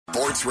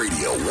Sports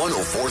Radio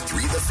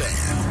 104.3 The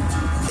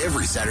Fan.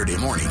 Every Saturday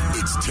morning,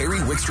 it's Terry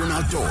Wickstrom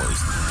Outdoors.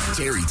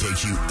 Terry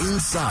takes you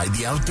inside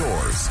the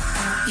outdoors.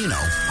 You know,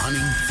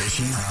 hunting,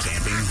 fishing,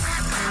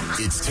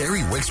 camping. It's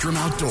Terry Wickstrom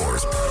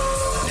Outdoors.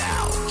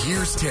 Now,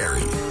 here's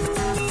Terry.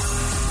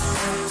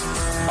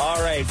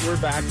 All right,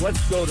 we're back.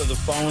 Let's go to the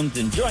phones.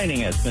 And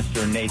joining us,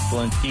 Mr. Nate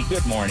Zielinski.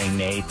 Good morning,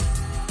 Nate.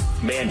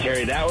 Man,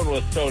 Terry, that one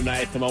was so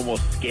nice, I'm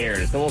almost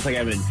scared. It's almost like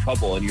I'm in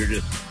trouble, and you're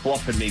just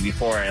fluffing me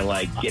before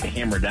I, get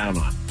hammered down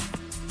on.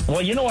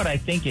 Well, you know what I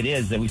think it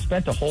is? That we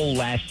spent the whole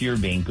last year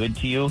being good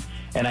to you,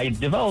 and I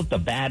developed a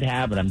bad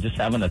habit I'm just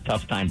having a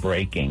tough time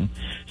breaking.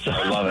 So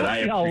I love it. I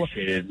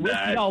appreciate it. We'll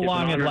see how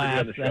long it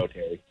lasts.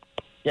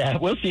 Yeah,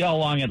 we'll see how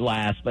long it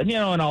lasts. But,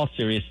 in all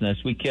seriousness,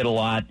 we kid a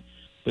lot.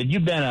 But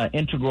you've been an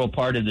integral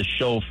part of the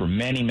show for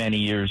many, many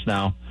years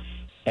now.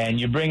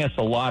 And you bring us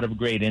a lot of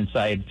great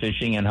inside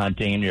fishing and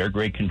hunting, and you're a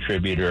great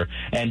contributor.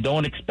 And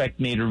don't expect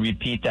me to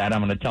repeat that.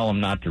 I'm going to tell them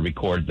not to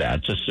record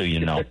that, just so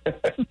you know.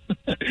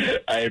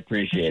 I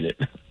appreciate it.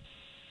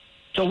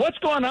 So what's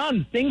going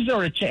on? Things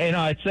are changing.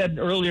 I said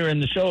earlier in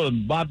the show,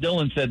 Bob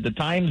Dylan said the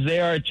times, they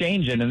are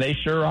changing, and they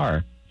sure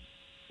are.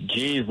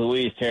 Jeez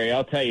Louise, Terry,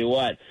 I'll tell you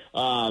what.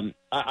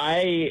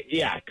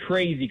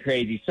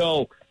 Crazy.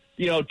 So,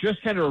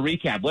 just kind of a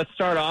recap. Let's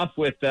start off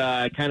with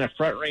kind of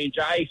front range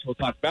ice. We'll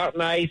talk mountain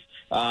ice.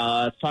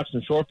 Let's talk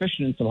some shore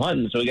fishing and some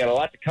hunting. So we got a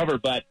lot to cover,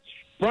 but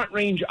front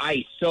range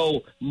ice.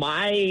 So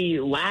my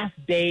last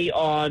day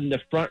on the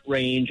front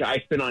range, I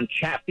spent on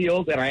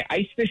Chatfield, and I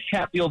ice fished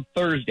Chatfield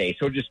Thursday,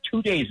 so just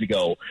 2 days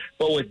ago.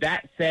 But with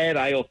that said,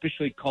 I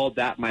officially called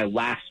that my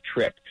last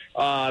trip.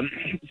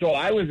 So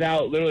I was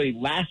out literally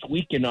last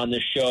weekend on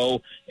this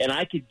show, and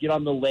I could get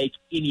on the lake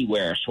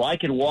anywhere. So I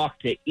could walk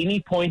to any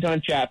point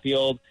on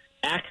Chatfield,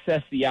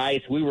 access the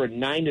ice. We were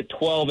 9 to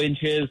 12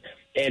 inches.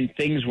 And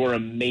things were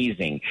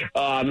amazing.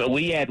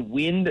 We had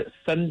wind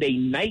Sunday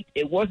night.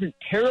 It wasn't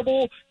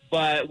terrible,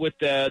 but with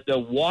the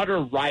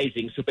water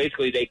rising, so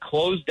basically they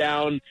closed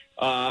down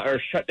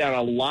or shut down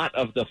a lot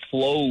of the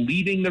flow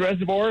leaving the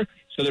reservoir.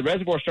 So the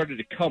reservoir started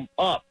to come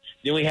up.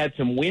 Then we had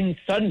some wind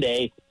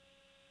Sunday,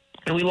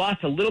 and we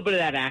lost a little bit of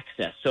that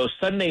access. So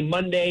Sunday,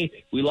 Monday,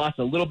 we lost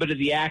a little bit of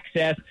the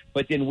access,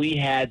 but then we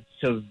had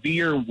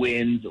severe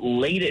winds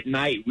late at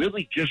night,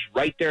 really just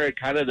right there at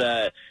kind of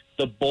the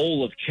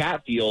bowl of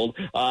Chatfield,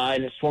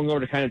 and it swung over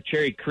to kind of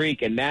Cherry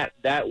Creek, and that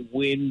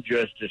wind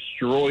just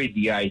destroyed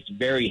the ice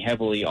very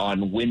heavily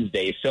on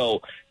Wednesday.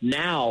 So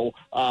now,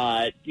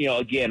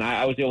 again,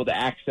 I was able to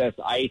access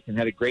ice and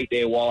had a great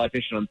day of walleye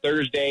fishing on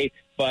Thursday,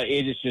 but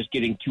it is just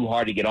getting too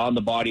hard to get on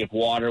the body of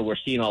water. We're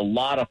seeing a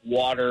lot of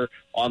water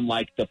on,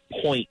 the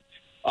point.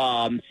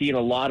 Seeing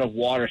a lot of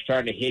water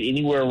starting to hit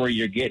anywhere where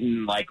you're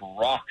getting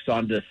rocks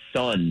on the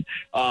sun.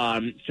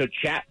 So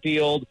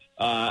Chatfield,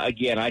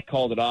 again, I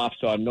called it off,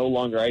 so I'm no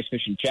longer ice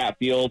fishing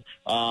Chatfield.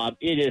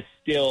 It is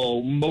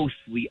still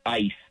mostly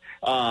ice.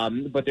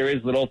 But there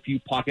is little few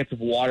pockets of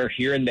water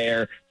here and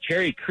there.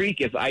 Cherry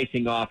Creek is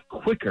icing off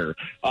quicker.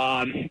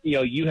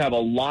 You have a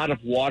lot of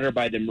water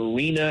by the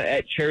marina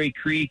at Cherry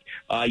Creek.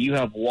 You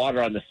have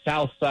water on the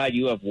south side.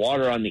 You have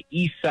water on the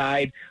east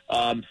side.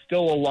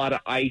 Still a lot of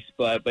ice,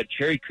 but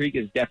Cherry Creek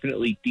is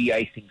definitely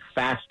de-icing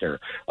faster.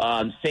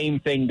 Same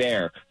thing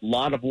there. A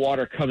lot of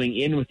water coming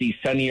in with these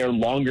sunnier,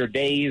 longer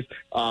days.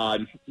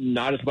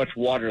 Not as much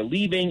water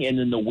leaving, and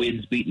then the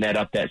winds beating that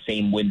up that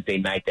same Wednesday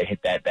night that hit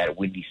that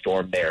windy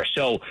storm there.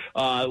 So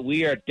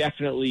we are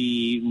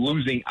definitely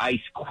losing ice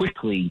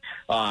quickly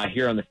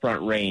here on the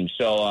front range.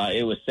 So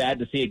it was sad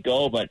to see it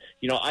go, but,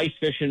 ice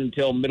fishing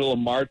until middle of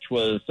March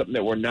was something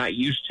that we're not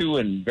used to,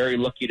 and very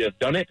lucky to have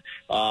done it.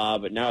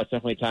 But now it's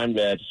definitely time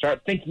to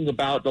start thinking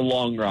about the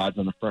long rods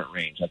on the front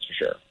range, that's for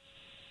sure.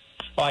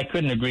 Well, I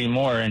couldn't agree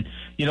more. And,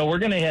 we're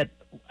going to hit,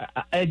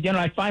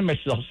 I find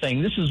myself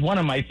saying this is one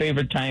of my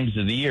favorite times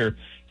of the year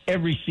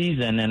every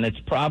season, and it's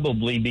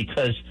probably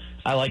because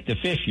I like to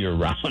fish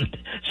year-round.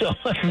 So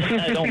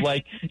I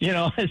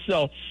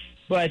don't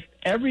but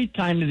every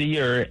time of the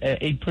year,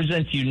 it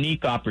presents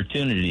unique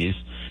opportunities,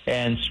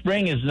 and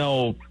spring is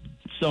no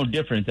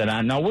different than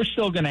that. Now, we're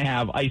still going to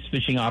have ice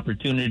fishing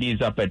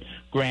opportunities up at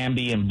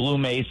Granby and Blue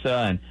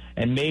Mesa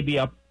and maybe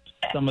up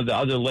some of the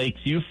other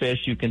lakes you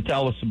fish. You can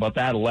tell us about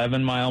that,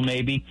 11 Mile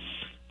maybe.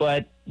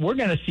 But we're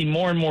going to see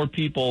more and more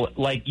people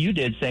like you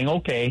did saying,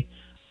 okay,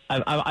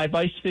 I've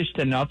ice fished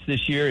enough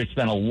this year. It's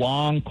been a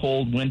long,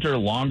 cold winter,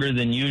 longer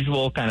than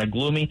usual, kind of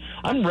gloomy.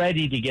 I'm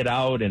ready to get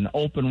out and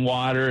open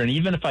water, and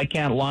even if I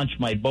can't launch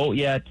my boat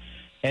yet.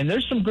 And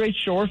there's some great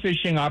shore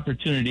fishing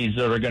opportunities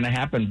that are going to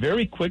happen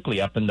very quickly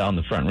up and down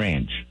the Front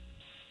Range.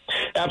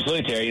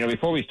 Absolutely, Terry.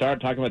 Before we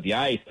start talking about the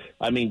ice,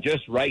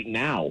 just right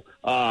now,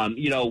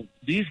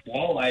 these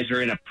walleyes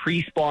are in a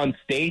pre-spawn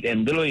state,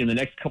 and literally in the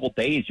next couple of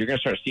days, you're going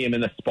to start seeing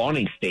them in the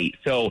spawning state.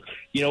 So,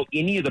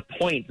 any of the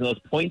points, and those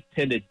points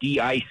tend to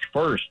de-ice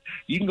first.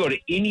 You can go to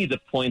any of the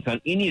points on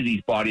any of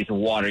these bodies of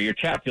water, your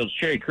Chatfields,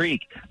 Cherry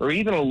Creek, or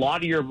even a lot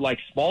of your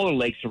smaller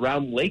lakes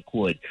around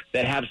Lakewood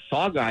that have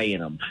saugeye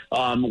in them.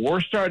 We're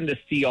starting to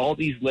see all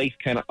these lakes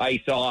kind of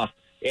ice off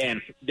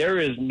And there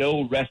is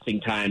no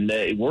resting time.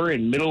 We're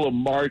in middle of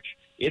March.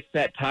 It's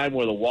that time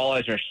where the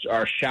walleyes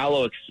are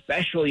shallow,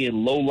 especially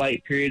in low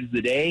light periods of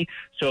the day.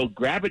 So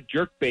grab a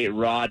jerkbait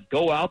rod,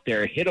 go out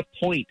there, hit a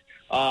point.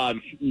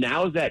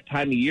 Now is that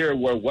time of year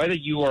where whether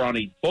you are on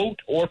a boat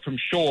or from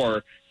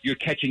shore, you're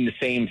catching the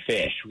same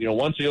fish.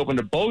 Once we open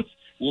the boats,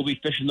 we'll be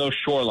fishing those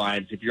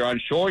shorelines. If you're on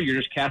shore, you're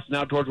just casting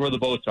out towards where the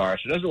boats are.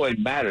 So it doesn't really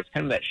matter. It's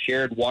kind of that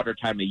shared water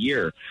time of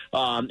year.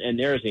 And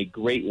there is a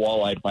great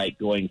walleye bite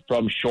going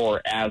from shore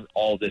as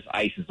all this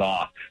ice is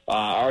off.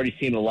 Already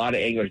seen a lot of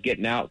anglers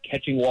getting out,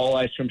 catching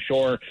walleyes from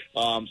shore.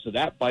 So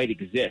that bite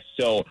exists.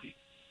 So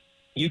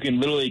you can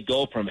literally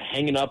go from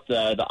hanging up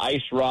the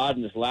ice rod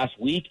in this last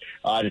week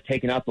to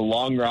taking out the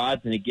long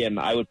rods. And, again,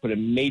 I would put a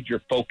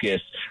major focus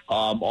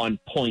on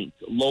points,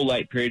 low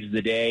light periods of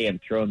the day, and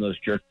throwing those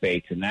jerk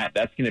baits. And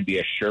that's going to be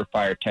a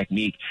surefire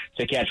technique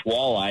to catch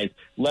walleyes,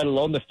 let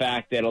alone the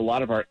fact that a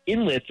lot of our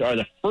inlets are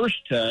the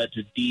first to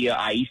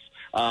de-ice.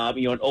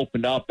 And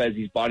open up as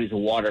these bodies of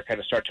water kind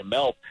of start to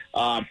melt.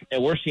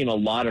 And we're seeing a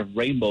lot of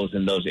rainbows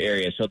in those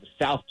areas. So the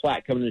South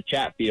Platte coming to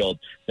Chatfield,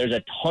 there's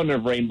a ton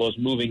of rainbows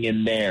moving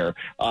in there.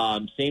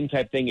 Same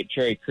type thing at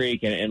Cherry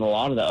Creek and a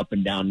lot of the up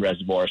and down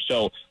reservoirs.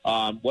 So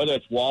whether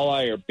it's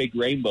walleye or big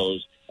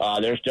rainbows,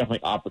 there's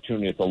definitely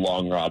opportunity with the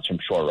long rods from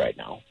shore right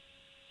now.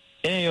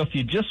 And, if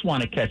you just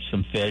want to catch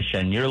some fish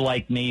and you're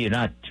like me, you're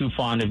not too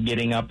fond of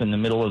getting up in the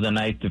middle of the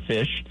night to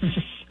fish,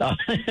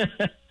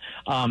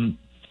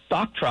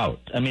 stock trout.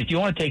 I mean, if you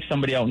want to take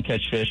somebody out and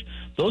catch fish,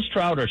 those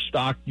trout are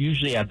stocked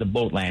usually at the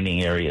boat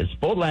landing areas.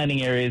 Boat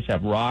landing areas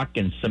have rock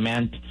and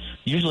cement.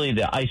 Usually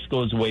the ice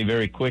goes away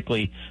very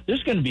quickly.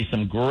 There's going to be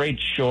some great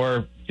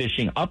shore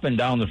fishing up and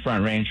down the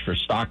Front Range for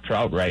stock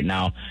trout right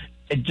now.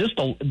 Just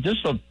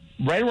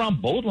right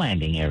around boat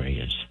landing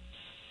areas.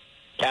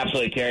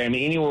 Absolutely, Terry. I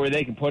mean, anywhere where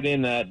they can put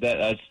in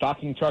that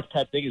stocking truck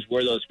type thing is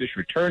where those fish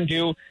return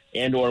to,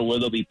 and or where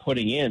they'll be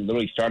putting in,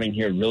 literally starting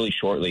here really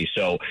shortly.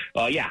 So,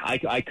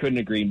 I couldn't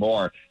agree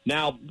more.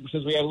 Now,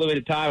 since we have a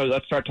limited time,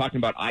 let's start talking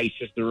about ice,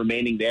 just the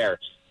remaining there.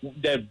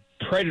 The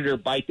predator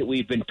bite that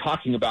we've been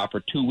talking about for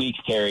 2 weeks,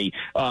 Terry,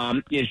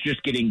 is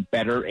just getting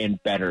better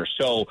and better.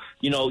 So,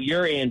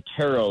 your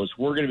Anteros,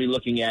 we're going to be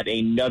looking at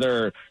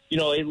another,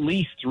 at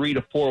least 3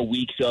 to 4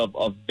 weeks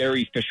of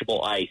very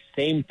fishable ice.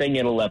 Same thing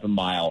at 11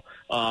 Mile.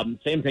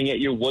 Same thing at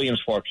your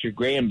Williams Forks, your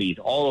Granby's,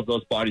 all of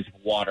those bodies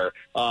of water.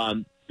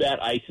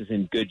 That ice is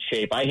in good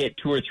shape. I hit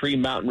 2 or 3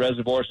 mountain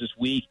reservoirs this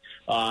week.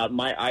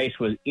 My ice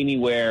was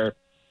anywhere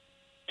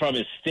from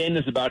as thin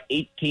as about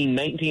 18,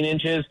 19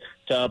 inches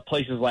to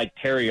places like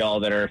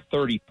Tarryall that are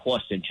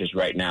 30-plus inches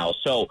right now.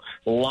 So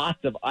lots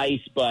of ice,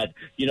 but,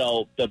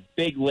 the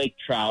big lake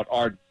trout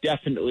are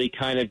definitely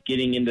kind of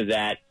getting into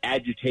that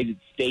agitated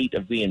state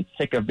of being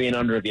sick of being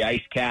under the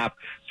ice cap.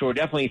 So we're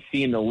definitely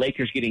seeing the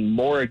Lakers getting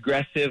more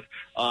aggressive.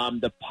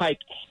 The pike,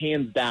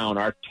 hands down,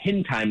 are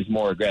 10 times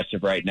more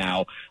aggressive right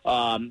now.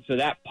 So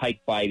that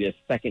pike bite is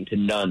second to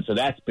none. So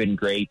that's been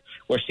great.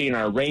 We're seeing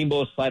our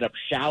rainbows slide up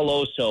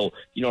shallow. So,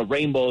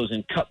 rainbows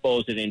and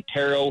cutbows at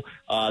Antero,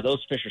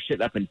 those fish are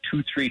sitting up in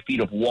 2-3 feet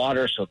of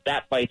water. So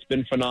that bite's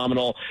been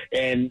phenomenal.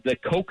 And the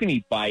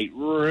kokanee bite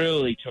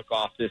really took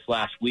off this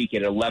last week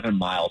at 11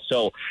 Mile.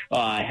 So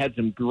I had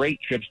some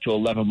great trips to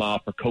 11 Mile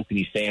for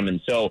kokanee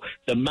salmon. So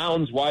the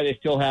mountains, why they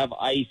still have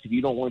ice, if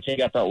you don't want to take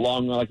out that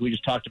long one like we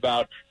just talked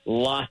about,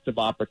 lots of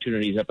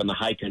opportunities up in the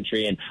high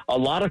country and a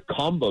lot of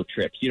combo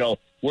trips.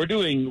 We're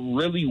doing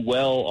really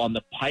well on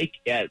the pike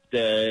at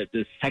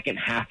the second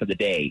half of the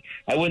day.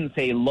 I wouldn't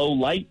say low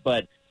light,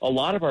 but a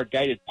lot of our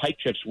guided pike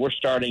trips, we're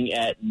starting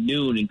at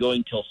noon and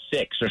going till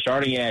 6, or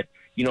starting at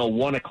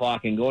 1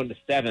 o'clock and going to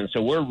 7.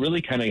 So we're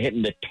really kind of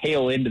hitting the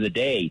tail end of the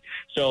day.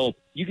 So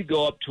you could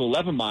go up to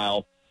 11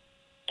 Mile,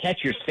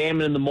 catch your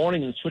salmon in the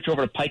morning and switch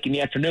over to pike in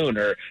the afternoon,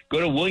 or go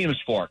to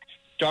Williams Fork.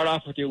 Start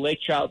off with your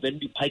lake trout, then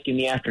do pike in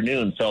the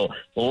afternoon. So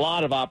a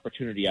lot of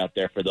opportunity out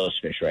there for those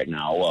fish right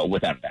now,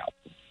 without a doubt.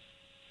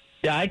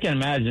 Yeah, I can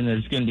imagine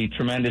it's going to be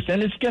tremendous.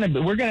 And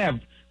we're going to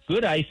have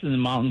good ice in the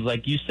mountains,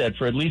 like you said,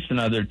 for at least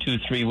another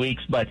 2-3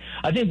 weeks. But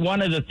I think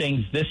one of the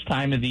things this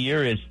time of the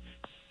year is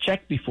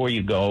check before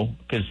you go,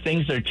 because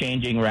things are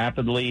changing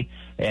rapidly,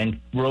 and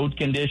road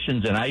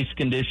conditions and ice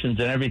conditions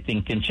and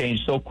everything can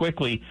change so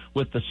quickly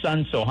with the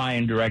sun so high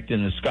and direct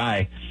in the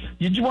sky.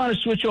 Did you want to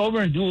switch over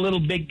and do a little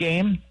big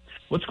game?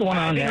 What's going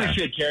on there? I think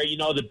we should, Terry.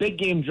 The big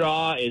game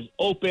draw is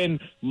open.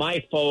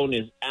 My phone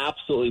is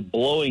absolutely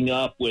blowing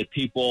up with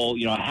people,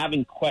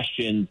 having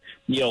questions.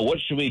 What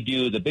should we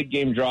do? The big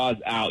game draw is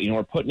out.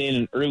 We're putting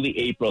in early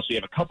April, so you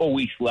have a couple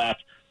weeks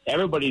left.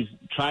 Everybody's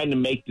trying to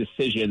make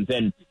decisions,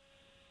 and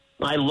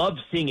I love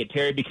seeing it,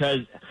 Terry, because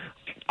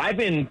I've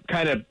been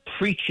kind of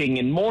preaching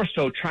and more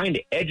so trying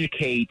to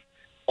educate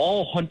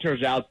all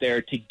hunters out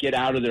there to get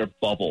out of their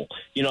bubble.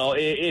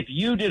 If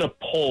you did a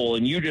poll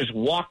and you just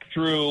walk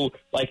through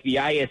like the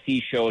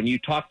ISE show and you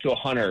talk to a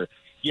hunter,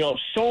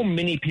 so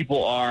many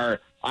people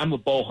are, I'm a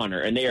bow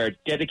hunter, and they are a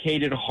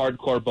dedicated,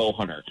 hardcore bow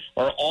hunter,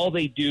 or all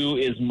they do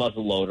is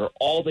muzzleload, or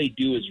all they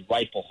do is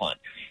rifle hunt.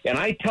 And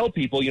I tell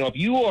people, if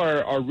you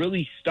are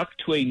really stuck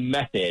to a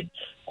method,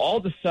 all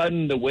of a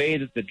sudden the way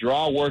that the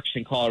draw works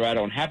in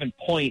Colorado and having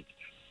points,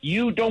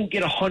 you don't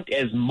get to hunt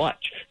as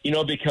much,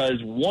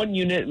 because one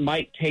unit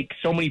might take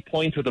so many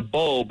points with a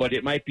bow, but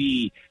it might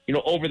be,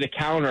 over the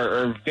counter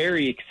or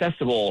very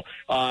accessible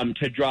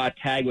to draw a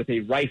tag with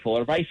a rifle,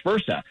 or vice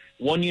versa.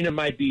 One unit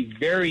might be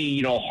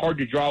very, hard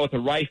to draw with a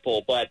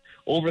rifle, but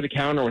over the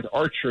counter with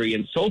archery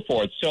and so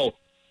forth. So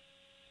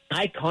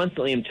I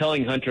constantly am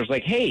telling hunters,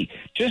 like, hey,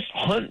 just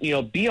hunt,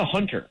 be a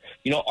hunter.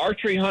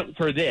 Archery hunt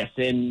for this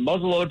and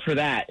muzzleload for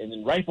that, and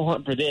then rifle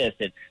hunt for this,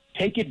 and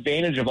take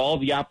advantage of all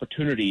the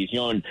opportunities.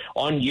 And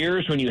on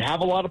years when you have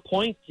a lot of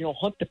points,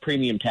 hunt the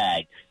premium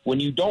tag. When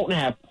you don't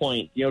have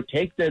points,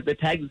 take the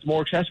tag that's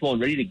more accessible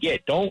and ready to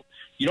get.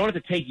 You don't have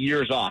to take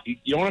years off.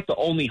 You don't have to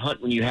only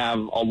hunt when you have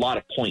a lot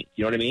of points.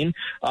 You know what I mean?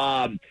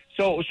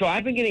 So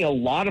I've been getting a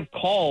lot of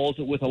calls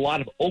with a lot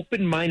of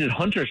open-minded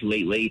hunters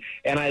lately,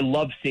 and I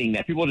love seeing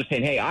that. People are just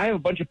saying, hey, I have a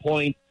bunch of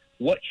points.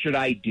 What should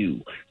I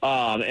do?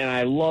 And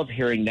I love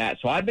hearing that.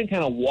 So I've been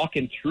kind of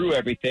walking through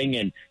everything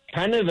and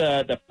kind of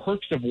the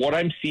perks of what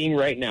I'm seeing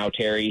right now,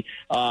 Terry.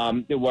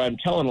 What I'm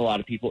telling a lot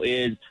of people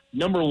is,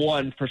 number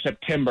one, for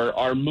September,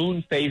 our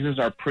moon phases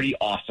are pretty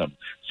awesome.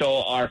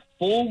 So our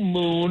full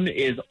moon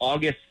is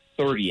August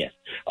 30th.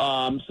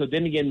 So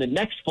then again, the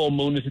next full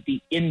moon is at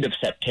the end of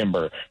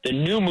September. The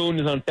new moon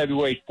is on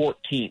February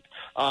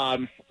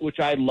 14th, which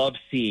I love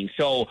seeing.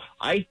 So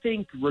I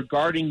think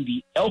regarding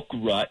the elk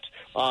rut,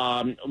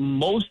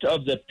 most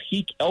of the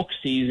peak elk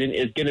season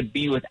is going to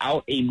be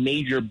without a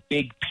major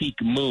big peak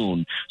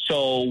moon.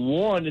 So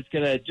one, it's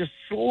going to just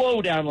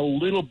slow down a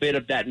little bit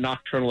of that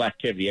nocturnal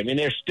activity. I mean,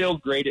 they're still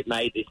great at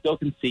night. They still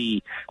can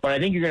see, but I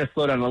think you're going to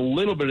slow down a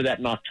little bit of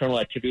that nocturnal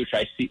activity, which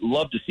I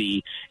love to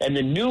see. And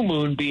the new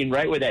moon being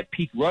right where that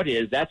peak rut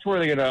is, that's where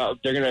they're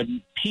gonna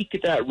peak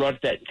at that rut,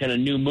 that kind of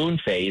new moon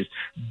phase.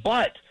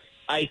 But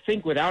I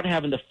think without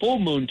having the full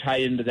moon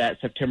tied into that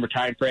September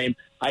time frame,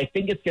 I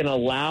think it's going to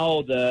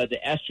allow the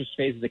estrus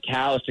phase of the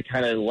cows to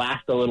kind of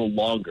last a little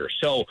longer.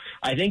 So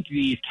I think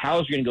these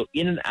cows are going to go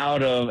in and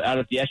out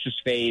of the estrus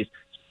phase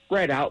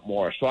spread out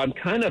more. So I'm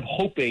kind of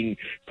hoping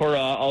for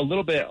a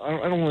little bit,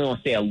 I don't really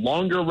want to say a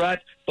longer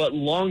rut, but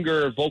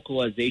longer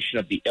vocalization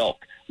of the elk.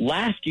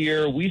 Last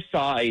year, we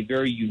saw a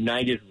very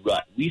united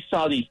rut. We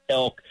saw these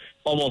elk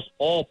almost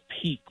all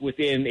peak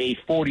within a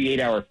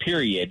 48-hour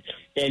period.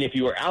 And if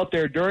you were out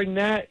there during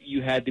that,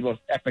 you had the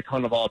most epic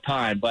hunt of all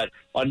time. But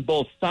on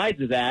both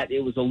sides of that, it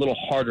was a little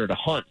harder to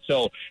hunt.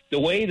 So the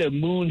way the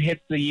moon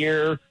hits the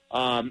year,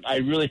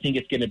 I really think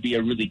it's going to be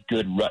a really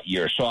good rut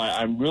year. So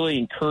I'm really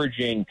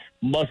encouraging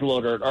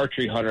muzzleloader and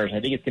archery hunters. I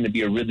think it's going to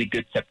be a really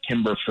good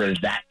September for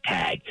that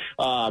tag.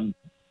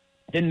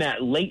 Then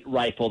that late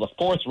rifle, the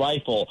fourth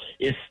rifle,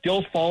 is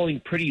still falling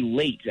pretty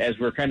late as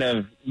we're kind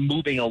of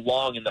moving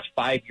along in the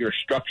 5-year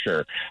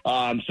structure.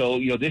 So,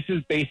 this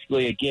is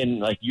basically, again,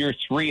 like year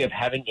 3 of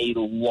having a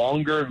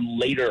longer,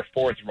 later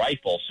fourth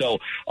rifle. So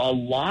a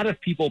lot of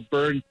people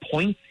burned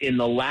points in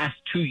the last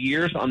 2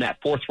 years on that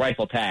fourth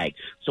rifle tag.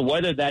 So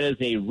whether that is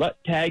a rut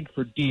tag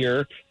for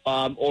deer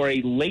or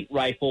a late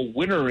rifle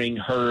wintering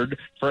herd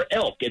for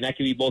elk, and that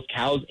can be both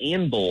cows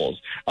and bulls.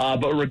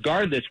 But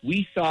regardless,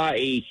 we saw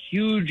a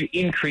huge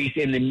increase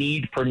in the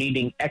need for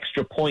needing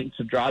extra points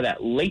to draw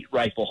that late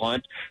rifle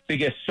hunt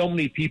because so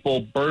many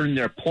people burn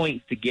their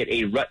points to get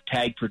a rut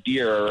tag for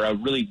deer or a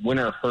really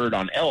winter herd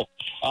on elk.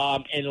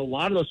 And a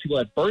lot of those people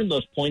have burned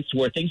those points to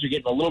where things are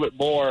getting a little bit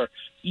more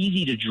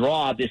easy to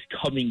draw this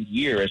coming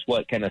year is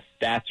what kind of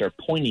stats are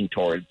pointing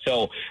towards.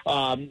 So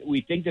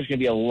we think there's going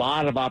to be a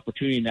lot of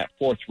opportunity in that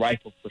fourth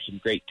rifle for some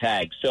great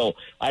tags. So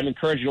I'm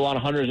encouraging a lot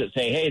of hunters that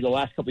say, hey, the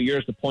last couple of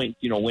years the points,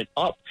 went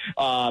up.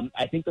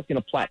 I think that's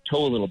going to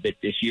plateau a little bit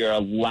this year,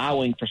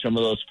 allowing for some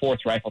of those fourth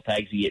rifle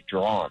tags to get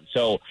drawn.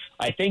 So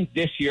I think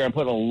this year I'm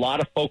putting a lot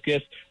of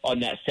focus on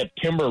that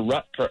September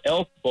rut for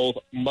elk, both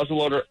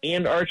muzzleloader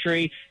and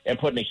archery, and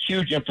putting a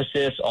huge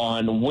emphasis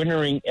on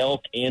wintering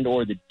elk and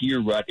or the deer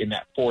rut in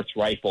that fourth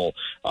rifle,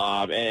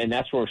 and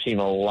that's where we're seeing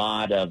a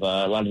lot of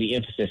the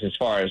emphasis as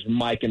far as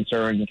my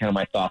concerns and kind of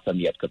my thoughts on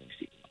the upcoming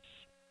season.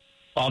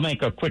 I'll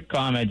make a quick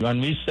comment. When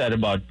we said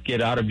about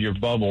get out of your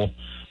bubble,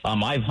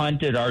 I've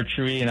hunted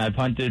archery and I've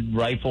hunted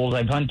rifles.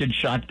 I've hunted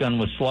shotgun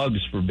with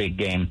slugs for big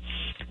game,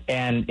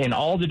 and in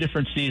all the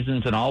different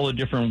seasons and all the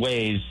different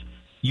ways,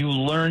 you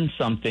learn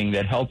something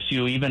that helps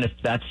you, even if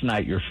that's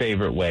not your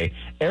favorite way.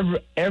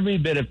 Every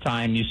bit of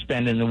time you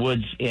spend in the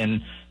woods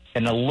in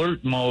an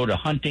alert mode, a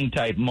hunting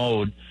type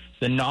mode,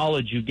 the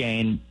knowledge you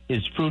gain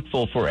is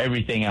fruitful for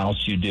everything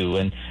else you do.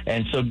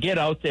 And so get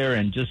out there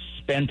and just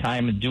spend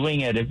time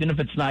doing it. Even if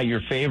it's not your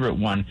favorite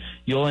one,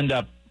 you'll end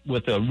up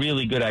with a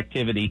really good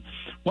activity.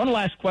 One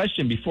last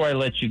question before I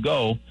let you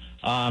go.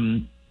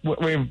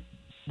 We're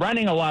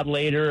running a lot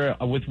later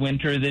with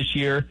winter this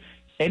year.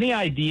 Any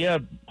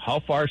idea how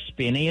far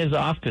Spinney is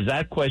off? Because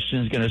that question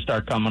is going to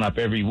start coming up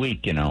every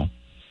week,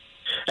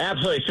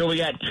 Absolutely. So we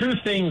got two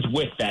things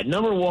with that.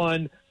 Number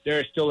one, there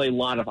is still a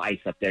lot of ice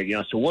up there,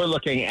 so we're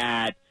looking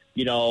at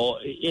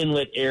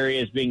inlet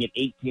areas being at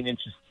 18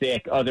 inches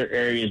thick, other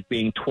areas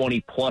being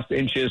 20-plus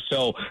inches.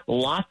 So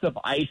lots of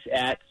ice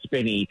at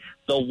Spinney.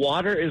 The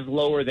water is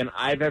lower than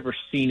I've ever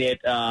seen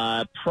it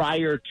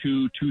prior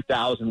to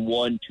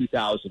 2001,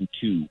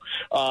 2002.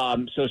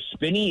 So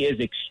Spinney is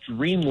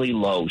extremely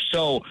low.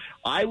 So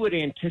I would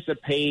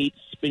anticipate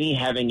Spinney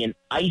having an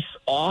ice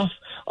off,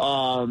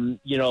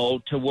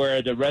 to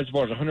where the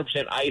reservoir is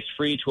 100%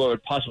 ice-free to where it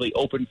would possibly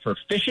open for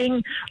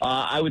fishing.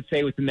 I would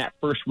say within that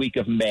first week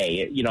of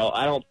May.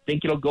 I don't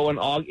think it'll go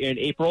in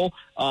April,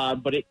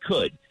 but it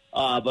could.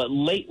 But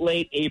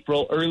late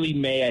April, early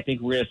May, I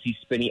think we're going to see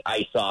Spinney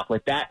ice off.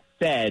 With that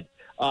said,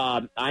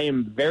 I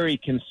am very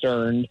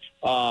concerned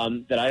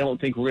that I don't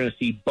think we're going to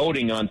see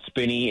boating on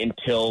Spinney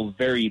until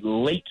very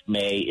late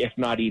May, if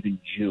not even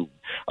June.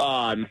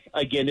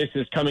 Again, this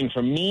is coming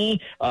from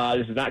me.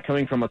 This is not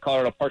coming from a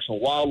Colorado Parks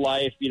and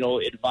Wildlife,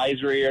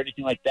 advisory or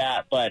anything like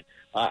that. But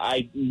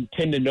I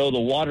tend to know the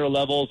water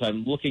levels.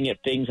 I'm looking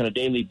at things on a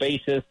daily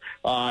basis,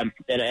 and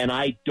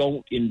I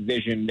don't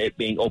envision it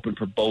being open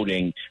for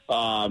boating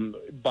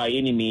by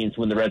any means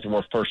when the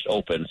reservoir first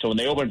opens. So when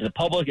they open to the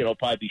public, it'll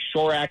probably be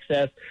shore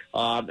access,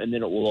 and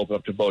then it will open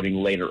up to boating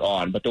later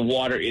on. But the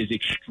water is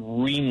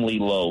extremely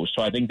low,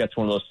 so I think that's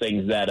one of those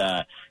things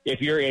that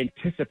if you're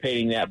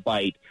anticipating that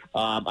bite,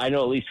 I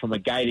know at least from a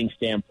guiding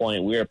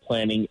standpoint, we are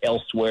planning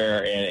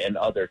elsewhere and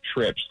other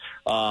trips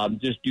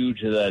just due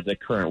to the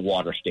current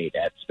water state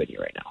at Spinney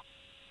right now.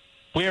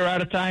 We are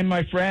out of time,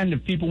 my friend.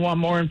 If people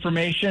want more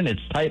information, it's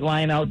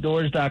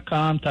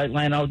TightlineOutdoors.com,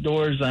 Tightline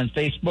Outdoors on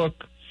Facebook.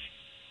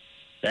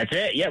 That's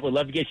it. Yeah, we'd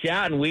love to get you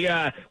out. And we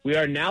are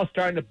now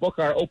starting to book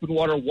our open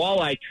water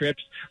walleye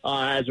trips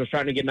as we're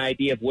starting to get an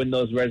idea of when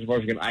those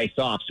reservoirs are going to ice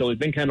off. So we've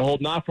been kind of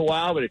holding off for a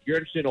while, but if you're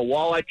interested in a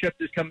walleye trip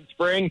this coming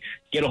spring,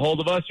 get a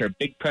hold of us. Or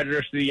big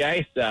predators to the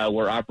ice.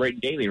 We're operating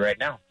daily right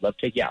now. Love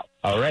to take you out.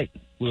 All right.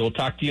 We will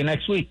talk to you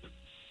next week.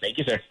 Thank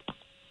you, sir.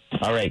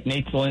 All right,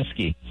 Nate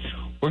Zielinski.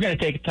 We're going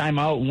to take a time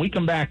out. When we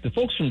come back, the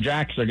folks from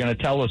Jack's are going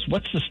to tell us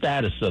what's the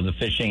status of the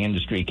fishing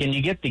industry. Can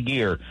you get the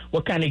gear?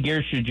 What kind of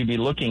gear should you be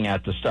looking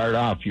at to start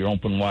off your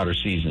open water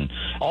season?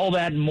 All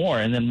that and more.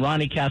 And then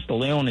Ronnie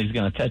Castiglione is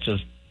going to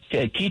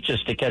teach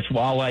us to catch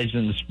walleyes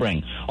in the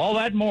spring. All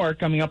that and more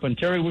coming up on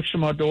Terry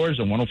Wickstrom Outdoors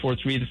on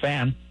 104.3 The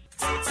Fan.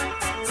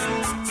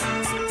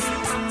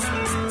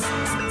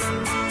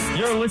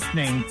 You're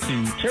listening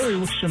to Terry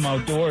Wickstrom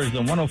Outdoors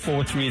on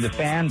 104.3 The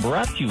Fan,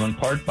 brought to you in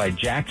part by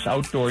Jack's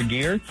Outdoor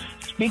Gear.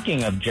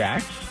 Speaking of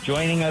Jack's,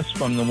 joining us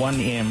from the one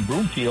in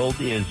Broomfield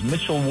is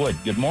Mitchell Wood.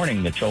 Good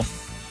morning, Mitchell.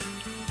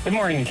 Good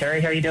morning,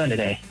 Terry. How are you doing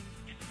today?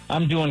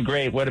 I'm doing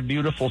great. What a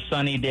beautiful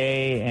sunny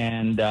day,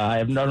 and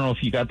I don't know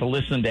if you got to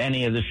listen to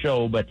any of the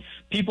show, but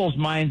people's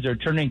minds are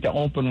turning to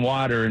open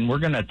water, and we're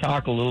going to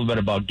talk a little bit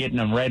about getting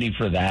them ready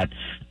for that.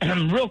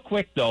 Real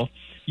quick, though,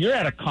 you're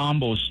at a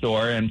combo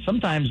store, and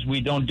sometimes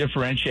we don't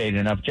differentiate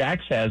enough.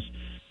 Jack's has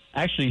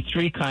actually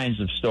three kinds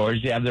of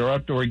stores. They have their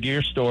outdoor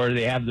gear store,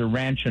 they have their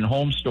ranch and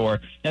home store,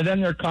 and then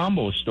their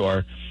combo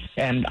store.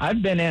 And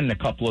I've been in a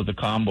couple of the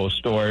combo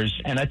stores,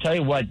 and I tell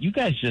you what, you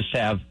guys just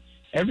have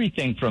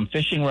everything from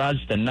fishing rods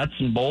to nuts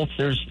and bolts.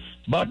 There's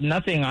about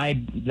nothing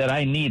that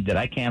I need that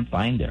I can't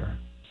find there.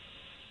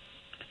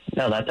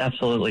 No, that's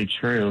absolutely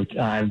true.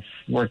 I've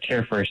worked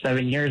here for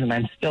 7 years, and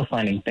I'm still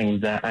finding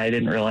things that I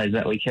didn't realize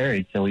that we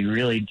carried. So we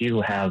really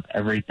do have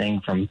everything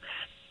from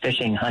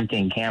fishing,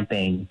 hunting,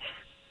 camping,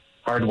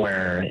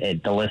 hardware.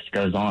 The list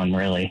goes on,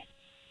 really.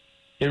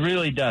 It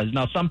really does.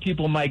 Now, some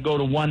people might go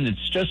to one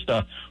that's just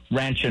a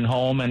ranch and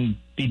home and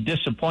be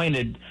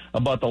disappointed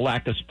about the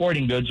lack of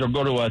sporting goods, or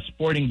go to a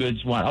sporting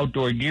goods one,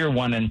 outdoor gear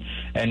one,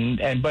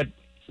 but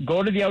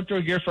go to the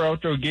outdoor gear for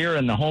outdoor gear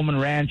and the home and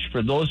ranch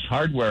for those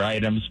hardware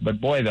items. But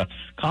boy, the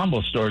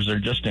combo stores are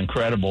just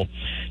incredible.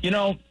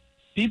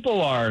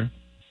 People are.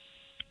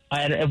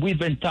 We've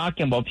been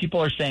talking about,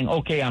 people are saying,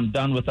 okay, I'm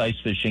done with ice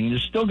fishing.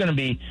 There's still going to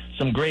be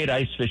some great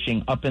ice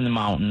fishing up in the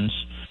mountains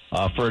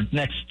for the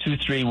next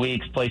 2-3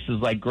 weeks,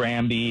 places like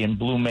Granby and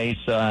Blue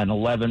Mesa and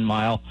 11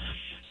 Mile.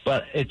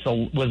 But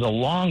was a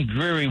long,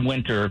 dreary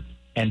winter,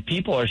 and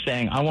people are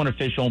saying, I want to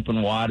fish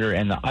open water,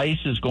 and the ice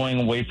is going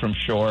away from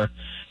shore.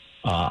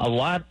 A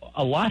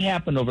lot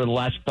happened over the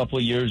last couple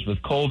of years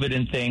with COVID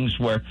and things,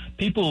 where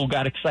people who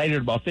got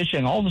excited about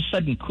fishing all of a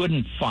sudden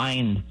couldn't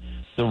find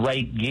the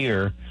right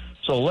gear.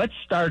 So let's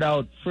start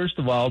out, first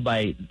of all,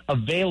 by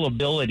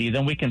availability.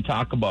 Then we can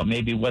talk about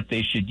maybe what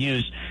they should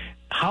use.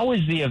 How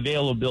is the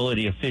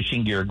availability of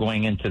fishing gear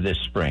going into this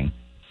spring?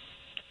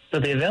 So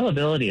the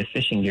availability of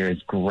fishing gear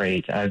is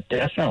great. I've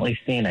definitely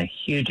seen a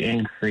huge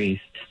increase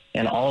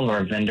in all of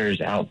our vendors'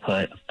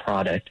 output of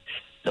product.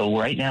 So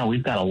right now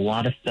we've got a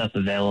lot of stuff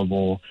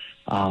available,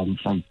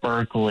 from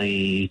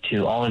Berkley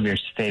to all of your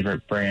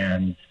favorite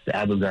brands,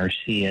 Abu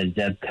Garcia,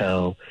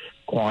 Zebco,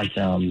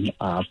 Quantum,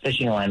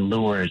 Fishing Line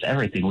Lures,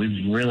 everything.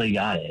 We've really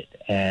got it,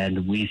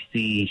 and we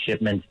see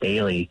shipments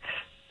daily.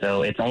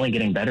 So it's only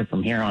getting better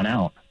from here on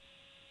out.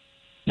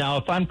 Now,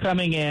 if I'm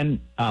coming in,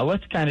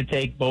 let's kind of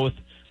take both.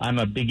 I'm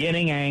a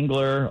beginning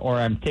angler, or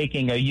I'm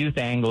taking a youth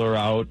angler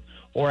out,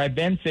 or I've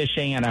been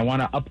fishing and I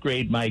want to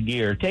upgrade my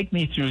gear. Take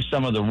me through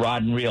some of the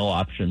rod and reel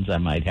options I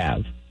might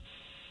have.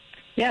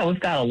 Yeah, we've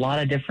got a lot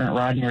of different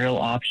rod and reel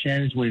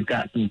options. We've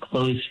got some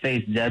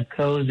closed-face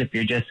Zebcos if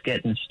you're just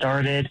getting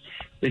started.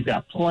 We've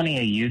got plenty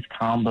of youth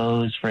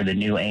combos for the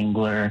new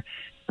angler.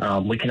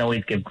 We can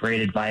always give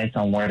great advice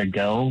on where to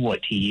go,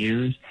 what to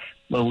use.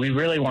 But we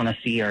really want to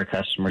see our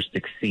customers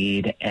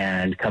succeed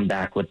and come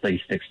back with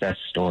these success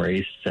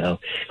stories. So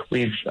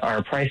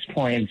our price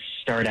points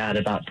start at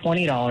about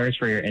 $20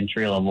 for your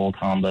entry-level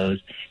combos,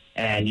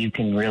 and you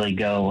can really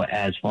go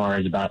as far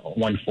as about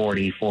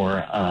 $140 for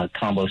a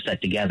combo set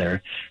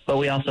together. But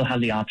we also have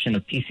the option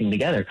of piecing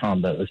together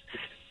combos.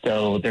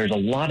 So there's a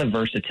lot of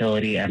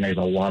versatility and there's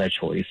a lot of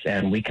choice,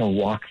 and we can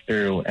walk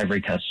through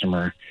every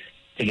customer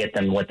to get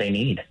them what they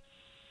need.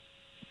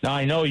 Now,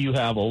 I know you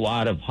have a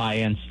lot of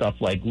high-end stuff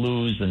like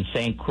Lew's and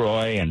St.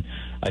 Croix, and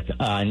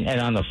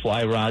on the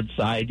fly rod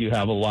side, you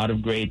have a lot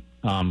of great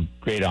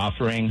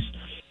offerings.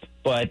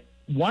 But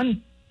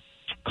one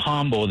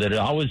combo that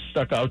always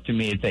stuck out to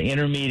me as the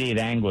intermediate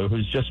angler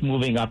who's just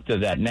moving up to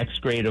that next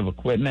grade of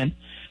equipment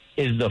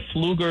is the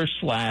Pflueger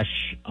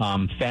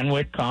 /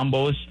 Fenwick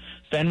combos.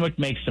 Fenwick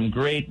makes some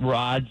great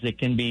rods that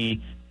can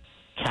be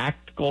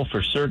tactical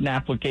for certain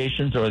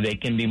applications, or they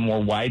can be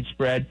more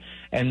widespread.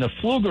 And the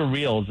Pflueger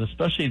reels,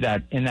 especially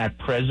that in that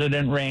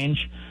President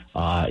range,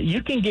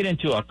 you can get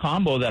into a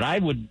combo that I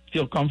would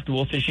feel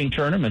comfortable fishing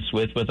tournaments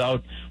with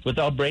without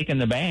breaking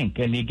the bank,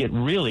 and you get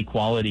really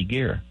quality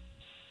gear.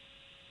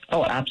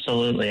 Oh,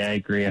 absolutely. I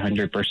agree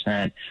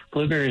 100%.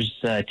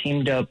 Pflueger's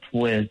teamed up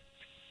with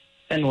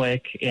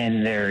Fenwick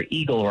in their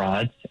Eagle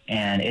rods,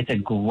 and it's a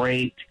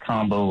great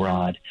combo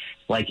rod.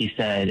 Like you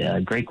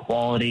said, great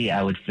quality.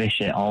 I would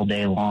fish it all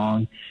day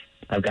long.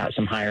 I've got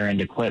some higher-end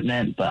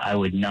equipment, but I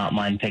would not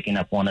mind picking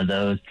up one of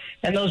those.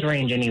 And those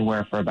range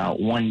anywhere for about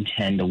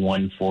 $110 to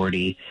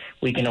 $140.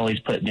 We can always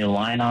put new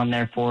line on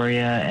there for you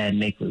and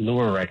make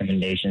lure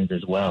recommendations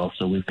as well.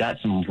 So we've got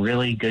some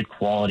really good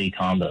quality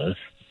combos.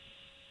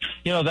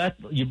 You know, that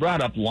you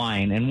brought up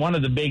line, and one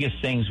of the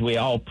biggest things we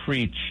all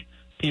preach,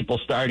 people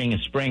starting in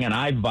spring, and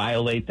I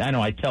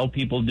know I tell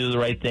people to do the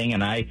right thing,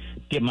 and I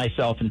get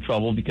myself in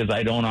trouble because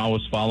I don't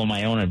always follow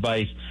my own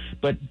advice.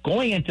 But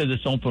going into this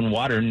open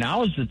water,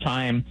 now is the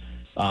time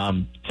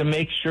to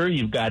make sure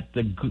you've got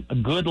the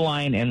good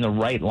line and the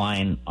right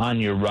line on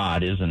your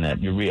rod, isn't it,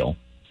 your reel?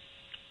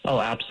 Oh,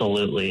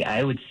 absolutely.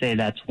 I would say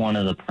that's one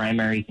of the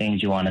primary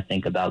things you want to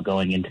think about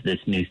going into this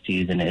new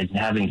season is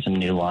having some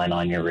new line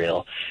on your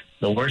reel.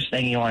 The worst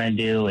thing you want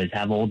to do is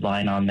have old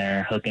line on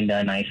there, hook into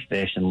a nice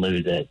fish, and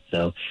lose it.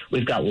 So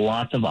we've got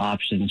lots of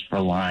options for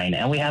line,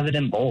 and we have it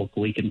in bulk.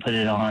 We can put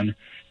it on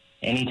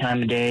any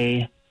time of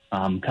day.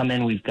 Come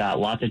in, we've got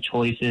lots of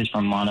choices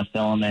from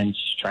monofilaments,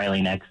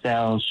 Trilene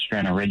XL,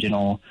 Stren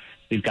Original.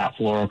 We've got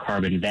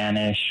fluorocarbon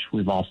Vanish.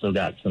 We've also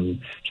got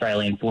some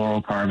Trilene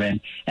fluorocarbon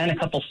and a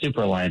couple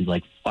super lines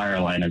like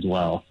Fireline as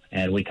well.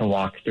 And we can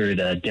walk through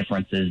the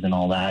differences and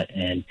all that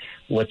and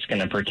what's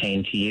going to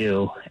pertain to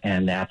you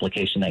and the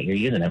application that you're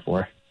using it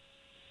for.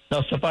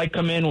 Now, so if I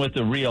come in with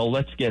a reel,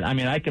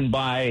 I can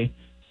buy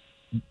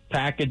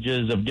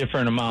packages of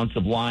different amounts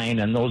of line,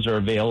 and those are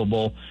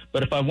available.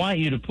 But if I want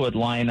you to put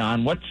line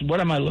on, what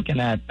am I looking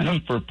at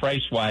for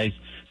price-wise?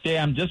 Say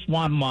I just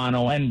want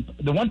mono. And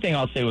the one thing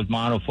I'll say with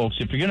mono, folks,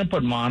 if you're going to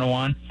put mono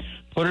on,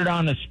 put it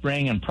on the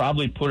spring and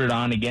probably put it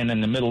on again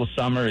in the middle of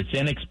summer. It's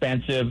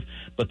inexpensive,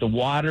 but the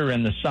water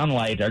and the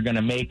sunlight are going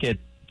to make it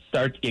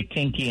start to get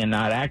kinky and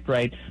not act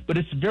right. But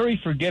it's very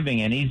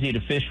forgiving and easy to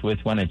fish with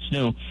when it's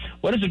new.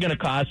 What is it going to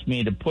cost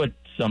me to put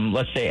some,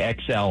 let's say,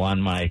 XL on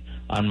my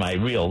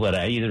reel that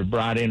I either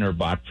brought in or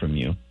bought from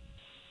you?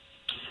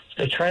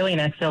 So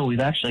Trilene XL,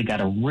 we've actually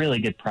got a really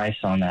good price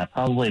on that,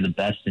 probably the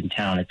best in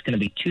town. It's going to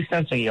be 2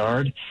 cents a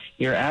yard.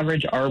 Your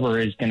average arbor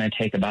is going to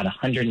take about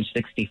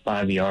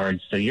 165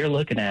 yards. So you're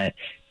looking at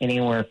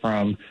anywhere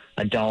from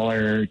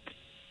 $1,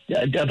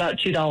 about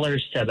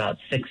 $2 to about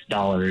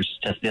 $6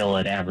 to fill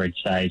an average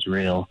size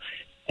reel.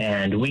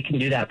 And we can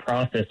do that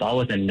process all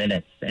within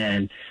minutes.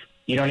 And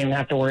you don't even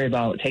have to worry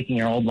about taking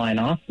your old line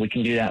off. We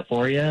can do that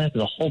for you.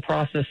 The whole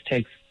process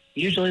takes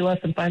usually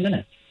less than 5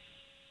 minutes.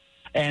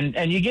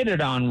 And you get it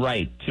on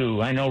right,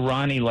 too. I know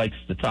Ronnie likes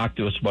to talk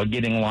to us about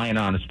getting line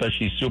on,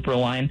 especially super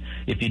line,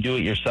 if you do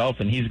it yourself,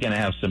 and he's going to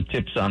have some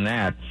tips on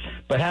that.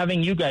 But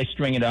having you guys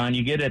string it on,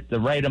 you get it the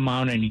right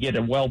amount and you get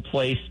it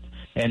well-placed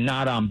and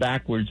not on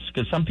backwards,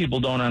 because some people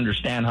don't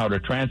understand how to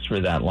transfer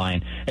that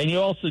line. And you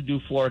also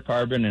do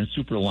fluorocarbon and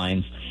super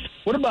lines.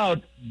 What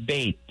about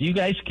bait? Do you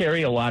guys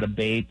carry a lot of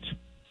bait?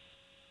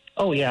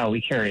 Oh, yeah,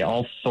 we carry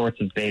all sorts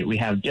of bait. We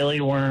have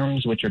dilly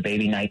worms, which are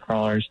baby night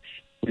crawlers.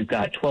 We've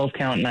got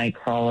 12-count night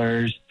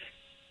crawlers,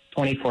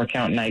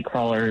 24-count night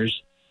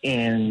crawlers.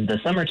 In the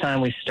summertime,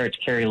 we start to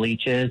carry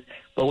leeches,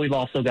 but we've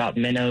also got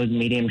minnows,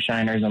 medium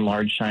shiners, and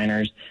large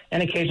shiners,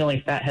 and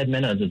occasionally fathead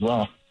minnows as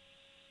well.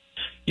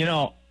 You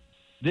know,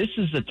 this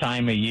is the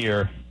time of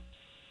year.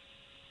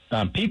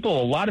 A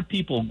lot of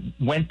people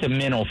went to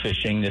minnow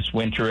fishing this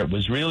winter. It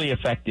was really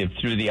effective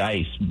through the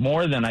ice,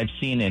 more than I've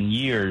seen in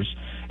years.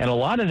 And a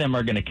lot of them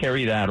are going to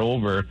carry that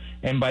over.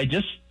 And by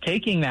just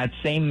taking that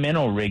same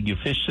minnow rig you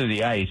fish through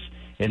the ice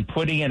and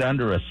putting it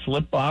under a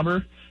slip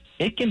bobber,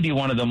 it can be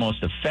one of the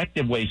most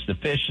effective ways to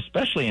fish,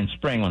 especially in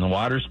spring when the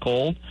water's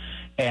cold.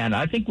 And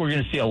I think we're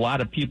going to see a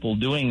lot of people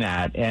doing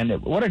that.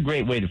 And what a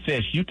great way to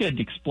fish. You could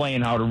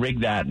explain how to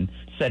rig that and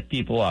set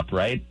people up,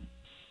 right?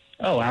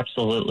 Oh,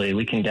 absolutely.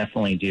 We can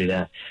definitely do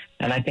that.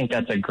 And I think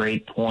that's a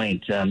great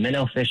point.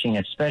 Minnow fishing,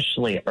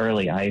 especially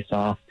early ice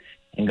off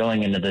and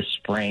going into the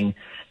spring,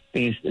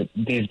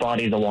 these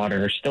bodies of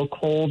water are still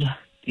cold.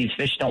 These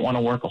fish don't want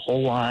to work a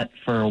whole lot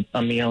for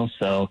a meal,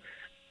 so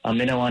a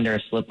minnow under a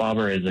slip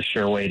bobber is a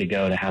sure way to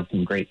go to have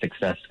some great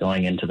success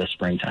going into the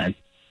springtime.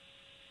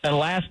 And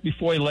last,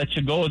 before we let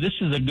you go, this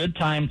is a good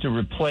time to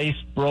replace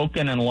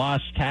broken and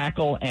lost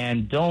tackle,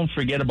 and don't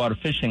forget about a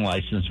fishing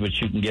license,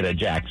 which you can get at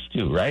Jack's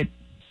too, right?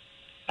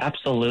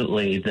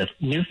 Absolutely. The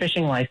new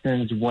fishing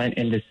license went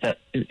into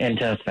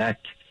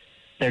effect.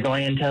 They're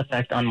going into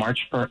effect on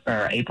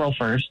April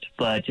 1st,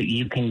 but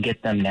you can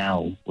get them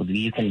now.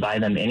 You can buy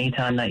them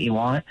anytime that you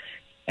want.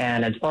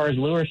 And as far as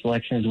lure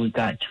selections, we've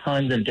got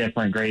tons of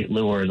different great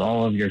lures,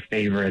 all of your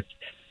favorites,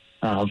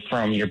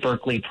 from your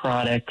Berkley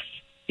products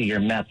to your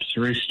Mepps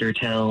rooster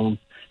tails,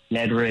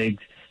 Ned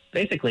rigs,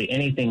 basically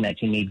anything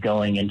that you need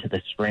going into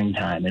the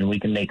springtime. And we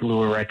can make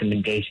lure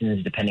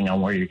recommendations depending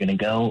on where you're going to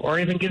go, or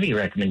even give you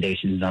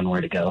recommendations on where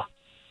to go.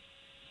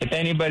 If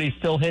anybody's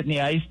still hitting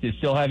the ice, do you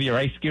still have your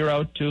ice gear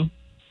out too?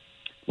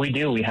 We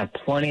do. We have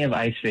plenty of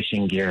ice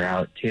fishing gear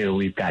out too.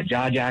 We've got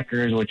jaw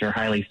jackers, which are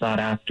highly sought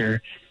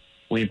after.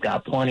 We've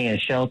got plenty of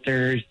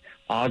shelters,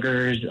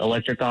 augers,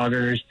 electric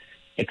augers,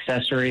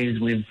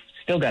 accessories. We've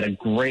still got a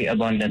great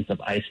abundance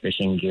of ice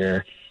fishing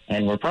gear,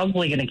 and we're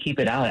probably going to keep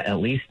it out at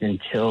least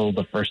until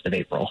the 1st of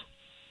April.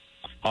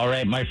 All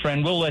right, my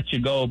friend, we'll let you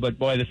go, but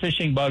boy, the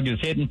fishing bug is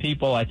hitting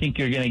people. I think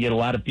you're going to get a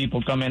lot of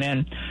people coming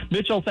in.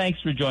 Mitchell,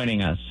 thanks for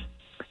joining us.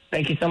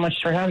 Thank you so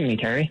much for having me,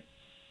 Terry.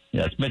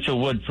 Yes, Mitchell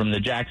Wood from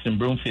the Jackson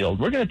Broomfield.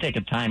 We're going to take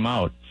a time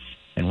out,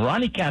 and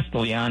Ronnie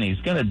Castellani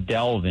is going to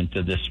delve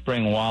into this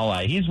spring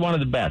walleye. He's one of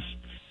the best.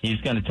 He's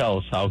going to tell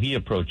us how he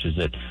approaches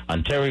it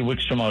on Terry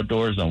Wickstrom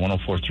Outdoors on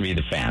 104.3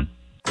 The Fan.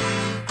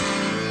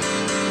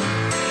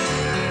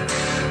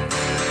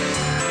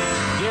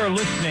 You're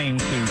listening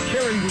to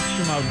Terry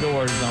Wickstrom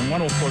Outdoors on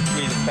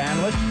 104.3 The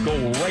Fan. Let's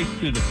go right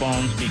to the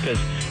phones because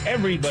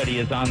everybody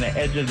is on the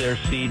edge of their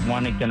seat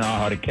wanting to know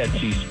how to catch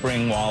these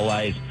spring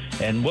walleyes.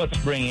 And let's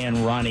bring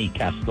in Ronnie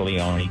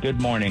Castellani. Good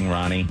morning,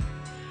 Ronnie.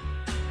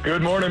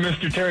 Good morning,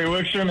 Mr. Terry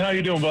Wickstrom. How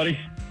you doing, buddy?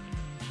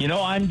 You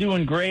know, I'm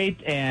doing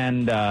great,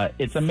 and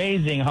it's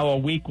amazing how a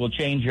week will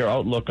change your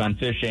outlook on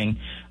fishing.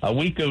 A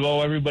week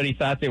ago, everybody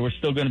thought they were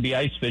still going to be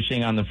ice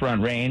fishing on the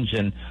Front Range,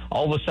 and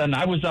all of a sudden,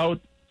 I was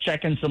out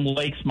checking some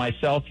lakes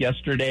myself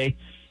yesterday.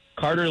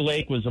 Carter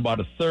Lake was about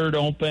a third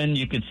open.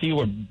 You could see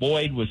where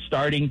Boyd was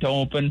starting to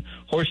open.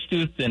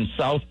 Horsetooth and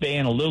South Bay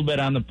and a little bit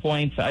on the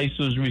points. Ice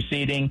was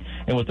receding.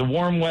 And with the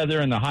warm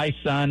weather and the high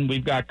sun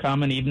we've got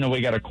coming, even though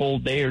we got a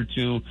cold day or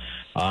two,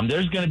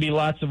 there's going to be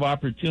lots of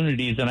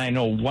opportunities. And I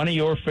know one of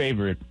your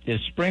favorite is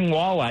spring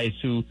walleyes,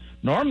 who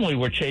normally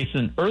we're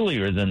chasing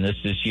earlier than this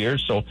year.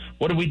 So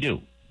what do we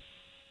do?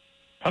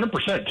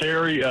 100%,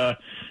 Terry.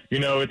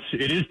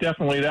 It is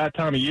definitely that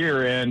time of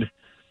year. And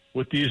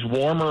with these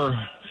warmer,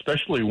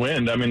 especially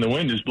wind, I mean, the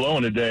wind is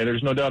blowing today.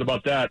 There's no doubt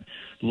about that.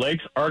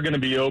 Lakes are going to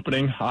be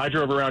opening. I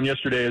drove around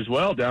yesterday as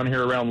well down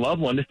here around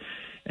Loveland,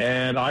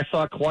 and I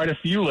saw quite a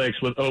few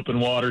lakes with open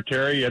water,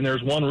 Terry, and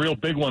there's one real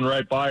big one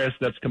right by us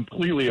that's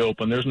completely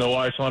open. There's no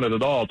ice on it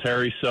at all,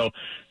 Terry. So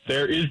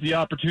there is the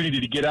opportunity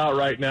to get out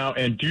right now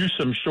and do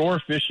some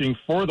shore fishing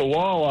for the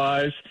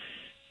walleyes.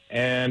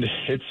 And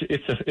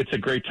it's a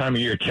great time of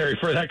year, Terry,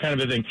 for that kind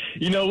of a thing.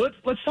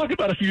 Let's talk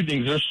about a few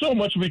things. There's so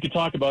much we could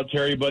talk about,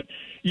 Terry, but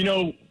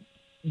the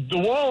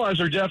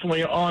walleyes are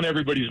definitely on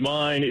everybody's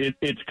mind.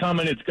 It's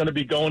coming. It's going to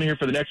be going here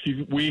for the next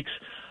few weeks.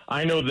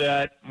 I know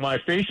that my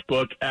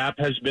Facebook app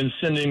has been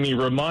sending me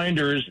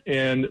reminders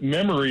and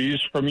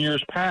memories from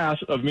years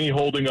past of me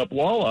holding up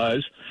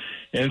walleyes,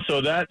 and so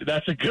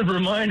that's a good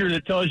reminder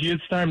that tells you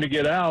it's time to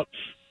get out.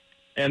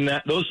 And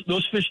that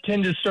those fish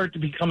tend to start to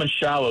becoming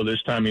shallow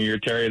this time of year,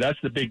 Terry. That's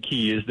the big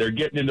key, is they're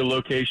getting into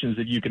locations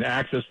that you can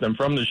access them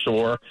from the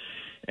shore,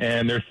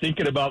 and they're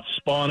thinking about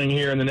spawning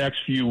here in the next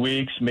few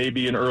weeks,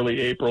 maybe in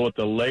early April at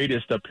the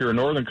latest up here in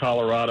northern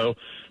Colorado.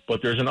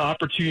 But there's an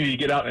opportunity to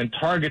get out and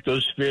target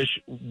those fish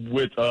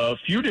with a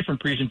few different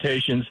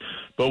presentations.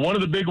 But one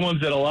of the big ones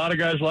that a lot of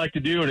guys like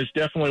to do, and it's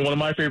definitely one of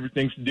my favorite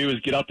things to do,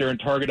 is get out there and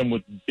target them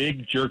with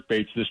big jerk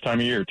baits this time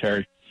of year,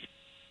 Terry.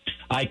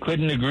 I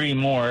couldn't agree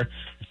more.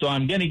 So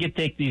I'm going to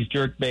take these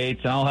jerk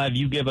baits, and I'll have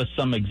you give us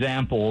some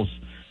examples.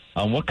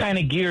 What kind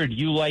of gear do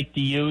you like to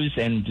use,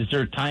 and is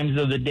there times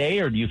of the day,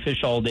 or do you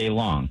fish all day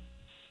long?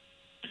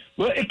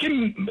 Well,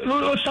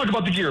 let's talk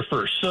about the gear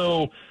first.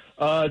 So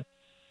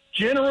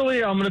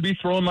generally, I'm going to be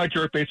throwing my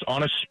jerk baits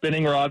on a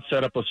spinning rod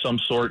setup of some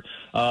sort,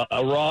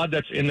 a rod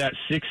that's in that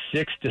 6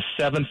 to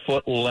 7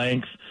 foot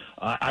length.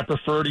 I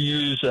prefer to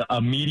use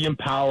a medium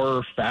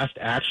power, fast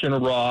action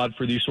rod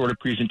for these sort of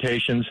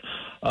presentations.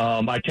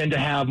 I tend to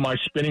have my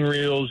spinning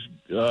reels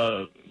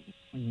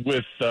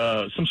with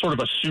some sort of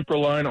a super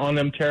line on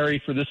them,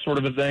 Terry, for this sort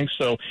of a thing.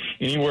 So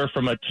anywhere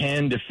from a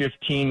 10 to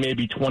 15,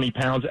 maybe 20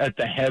 pounds at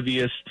the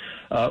heaviest.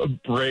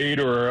 Braid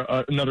or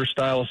another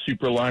style of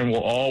super line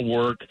will all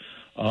work.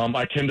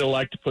 I tend to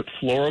like to put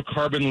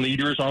fluorocarbon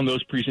leaders on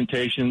those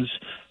presentations.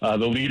 The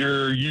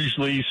leader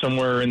usually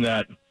somewhere in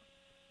that,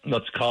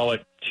 let's call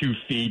it 2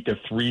 feet to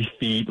 3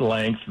 feet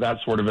length, that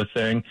sort of a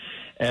thing.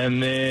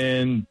 And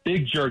then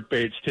big jerk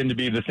baits tend to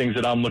be the things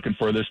that I'm looking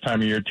for this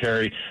time of year,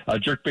 Terry.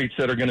 Jerk baits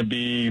that are going to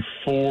be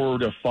 4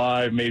 to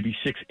 5, maybe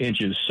 6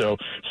 inches. So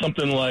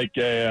something like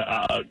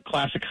a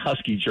classic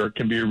husky jerk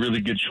can be a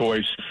really good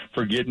choice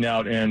for getting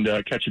out and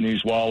catching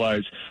these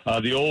walleyes.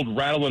 The old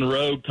Rattle and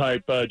Rogue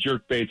type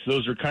jerk baits,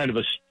 those are kind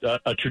of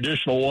a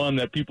traditional one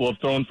that people have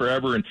thrown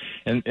forever.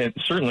 And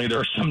certainly there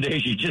are some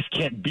days you just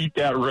can't beat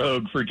that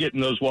Rogue for getting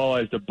those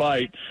walleyes to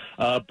bite.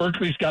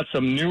 Berkley's got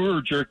some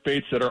newer jerk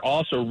baits that are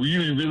also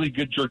really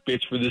good jerk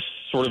baits for this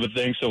sort of a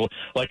thing. So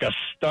like a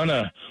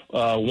Stunna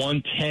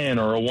 110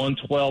 or a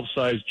 112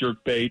 size jerk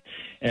bait.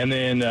 And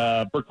then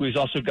Berkley's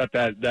also got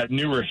that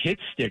newer hit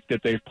stick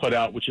that they've put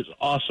out, which is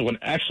also an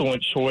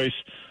excellent choice.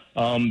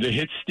 The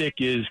hit stick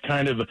is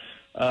kind of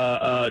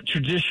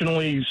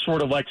traditionally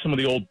sort of like some of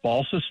the old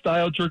balsa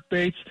style jerk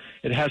baits.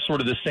 It has sort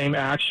of the same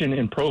action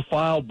and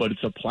profile, but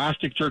it's a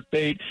plastic jerk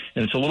bait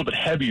and it's a little bit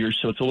heavier,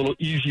 so it's a little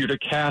easier to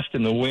cast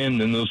in the wind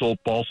than those old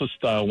balsa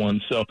style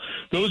ones. So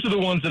those are the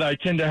ones that I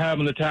tend to have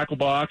in the tackle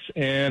box,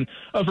 and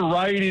a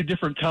variety of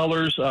different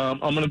colors. I'm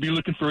going to be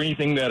looking for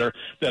anything that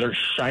are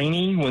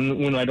shiny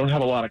when I don't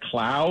have a lot of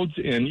clouds,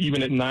 and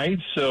even at night.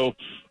 So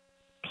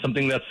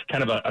something that's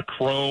kind of a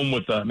chrome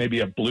with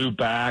maybe a blue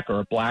back or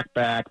a black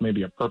back,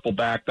 maybe a purple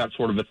back, that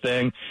sort of a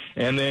thing.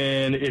 And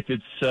then if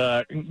it's,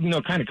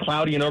 kind of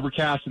cloudy and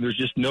overcast and there's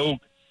just no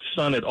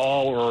sun at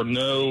all or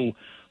no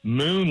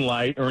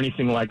moonlight or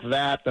anything like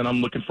that, then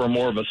I'm looking for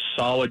more of a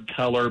solid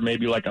color,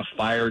 maybe like a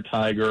fire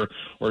tiger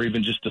or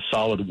even just a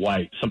solid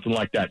white, something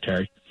like that,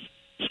 Terry.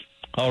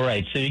 All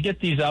right, so you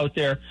get these out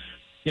there.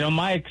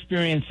 My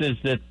experience is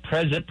that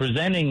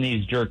presenting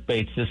these jerk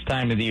baits this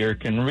time of the year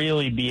can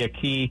really be a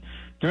key.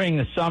 During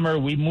the summer,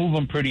 we move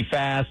them pretty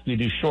fast. We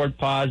do short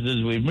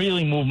pauses. We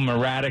really move them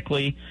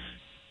erratically.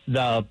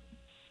 The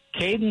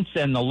cadence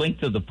and the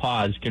length of the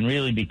pause can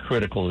really be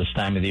critical this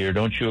time of the year.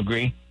 Don't you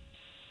agree?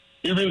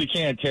 You really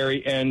can,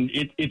 Terry, and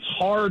it's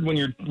hard when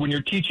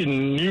you're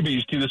teaching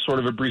newbies to this sort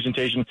of a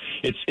presentation.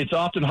 It's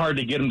often hard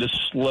to get them to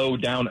slow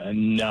down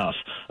enough,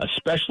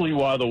 especially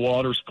while the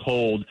water's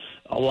cold.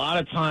 A lot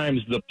of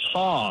times the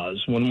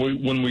pause, when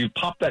we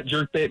pop that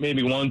jerk bait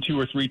maybe 1, 2,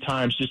 or 3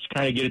 times just to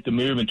kind of get it to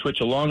move and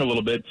twitch along a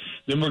little bit,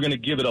 then we're going to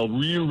give it a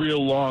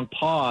real long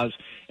pause.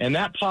 And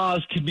that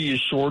pause could be as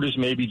short as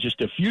maybe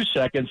just a few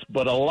seconds,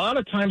 but a lot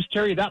of times,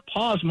 Terry, that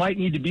pause might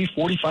need to be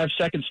 45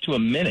 seconds to a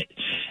minute.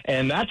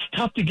 And that's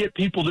tough to get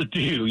people to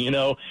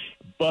do,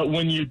 But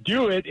when you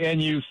do it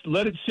and you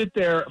let it sit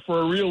there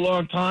for a real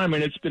long time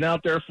and it's been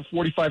out there for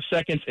 45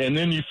 seconds and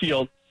then you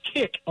feel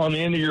tick on the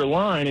end of your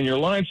line and your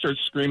line starts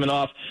screaming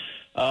off,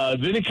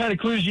 then it kind of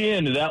clues you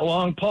in. That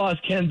long pause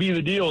can be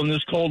the deal in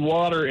this cold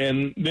water,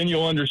 and then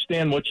you'll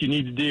understand what you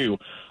need to do.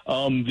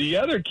 The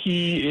other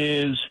key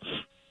is,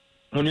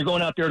 when you're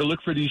going out there to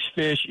look for these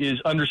fish,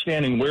 is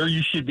understanding where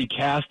you should be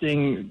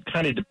casting,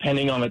 kind of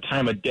depending on the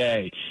time of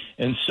day.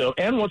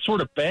 And what sort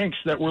of banks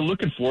that we're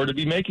looking for to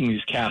be making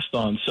these casts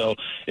on. So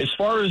as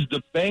far as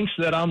the banks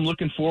that I'm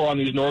looking for on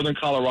these northern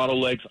Colorado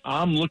lakes,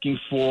 I'm looking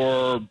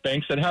for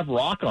banks that have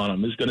rock on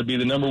them is going to be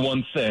the number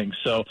one thing.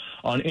 So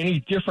on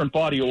any different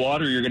body of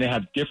water, you're going to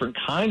have different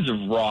kinds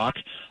of rock.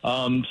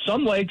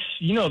 Some lakes,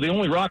 the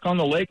only rock on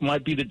the lake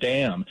might be the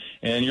dam.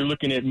 And you're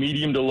looking at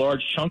medium to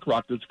large chunk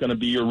rock that's going to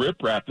be your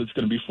riprap that's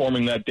going to be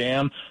forming that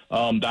dam.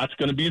 That's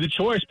going to be the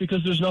choice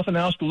because there's nothing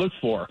else to look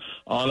for.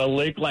 On a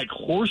lake like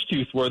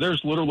Horsetooth, where there's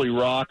literally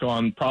rock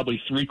on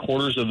probably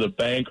 3/4 of the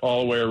bank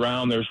all the way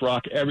around, there's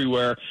rock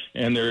everywhere,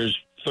 and there's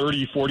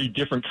 30, 40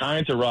 different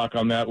kinds of rock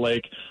on that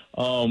lake.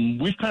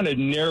 We've kind of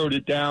narrowed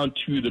it down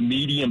to the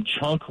medium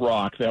chunk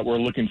rock that we're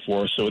looking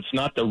for. So it's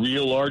not the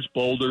real large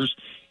boulders.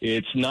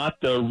 It's not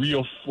the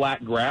real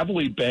flat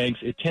gravelly banks.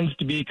 It tends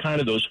to be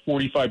kind of those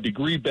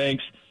 45-degree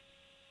banks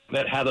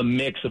that have a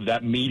mix of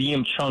that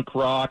medium chunk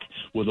rock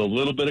with a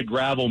little bit of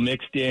gravel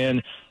mixed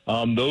in.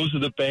 Those are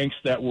the banks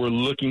that we're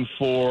looking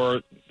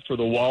for the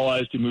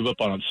walleyes to move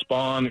up on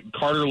spawn.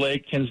 Carter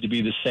Lake tends to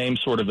be the same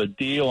sort of a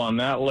deal on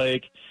that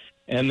lake.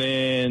 And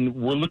then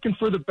we're looking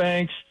for the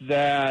banks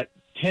that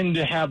tend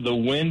to have the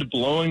wind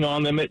blowing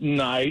on them at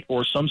night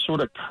or some sort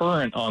of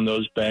current on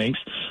those banks.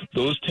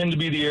 Those tend to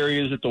be the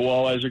areas that the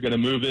walleyes are going to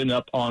move in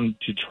up on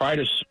to try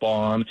to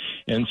spawn.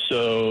 And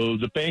so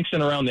the banks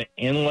and around the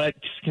inlets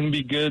can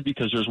be good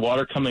because there's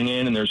water coming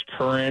in and there's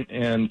current,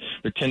 and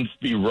there tends to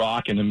be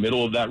rock in the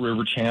middle of that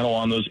river channel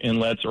on those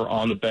inlets or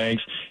on the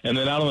banks. And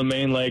then out on the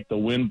main lake, the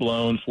wind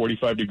blown,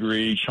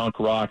 45-degree chunk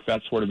rock,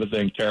 that sort of a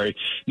thing, Terry.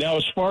 Now,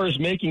 as far as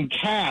making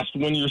cast,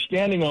 when you're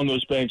standing on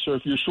those banks or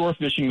if you're shore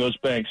fishing those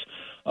banks,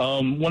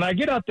 when I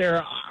get out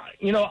there,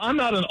 I'm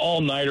not an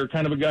all-nighter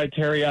kind of a guy,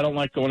 Terry. I don't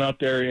like going out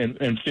there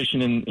and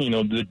fishing in,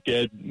 the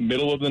dead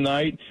middle of the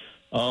night.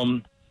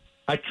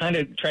 I kind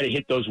of try to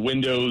hit those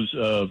windows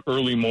of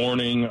early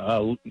morning,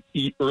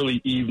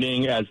 early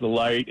evening as the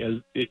light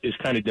is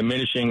kind of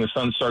diminishing, the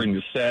sun's starting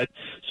to set.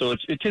 So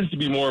it tends to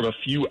be more of a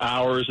few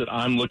hours that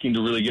I'm looking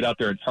to really get out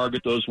there and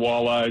target those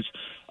walleyes.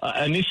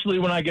 Initially,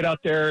 when I get out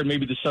there,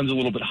 maybe the sun's a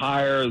little bit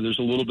higher, there's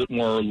a little bit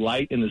more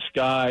light in the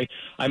sky,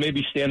 I may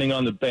be standing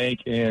on the bank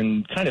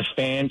and kind of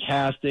fan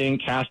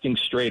casting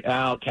straight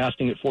out,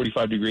 casting at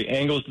 45-degree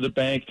angles to the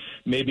bank,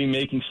 maybe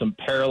making some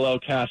parallel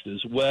cast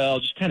as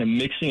well, just kind of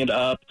mixing it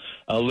up,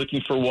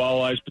 looking for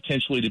walleyes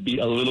potentially to be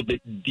a little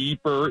bit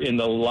deeper in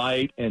the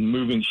light and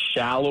moving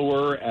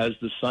shallower as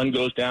the sun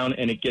goes down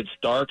and it gets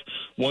dark.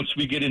 Once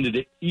we get into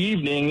the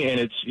evening and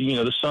it's,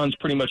 the sun's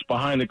pretty much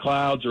behind the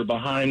clouds or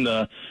behind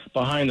the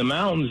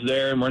mountains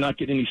there, and we're not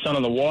getting any sun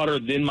on the water,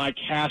 then my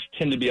casts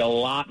tend to be a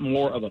lot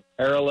more of a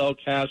parallel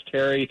cast,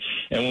 Terry.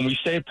 And when we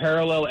say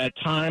parallel, at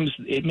times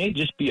it may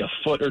just be a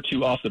foot or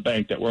two off the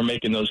bank that we're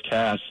making those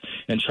casts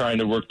and trying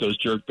to work those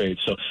jerk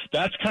baits. So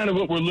that's kind of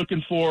what we're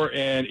looking for,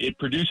 and it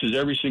produces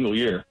every single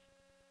year.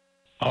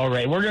 All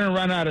right, we're going to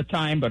run out of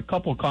time, but a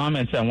couple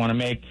comments I want to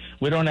make.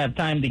 We don't have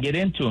time to get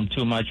into them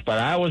too much, but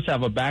I always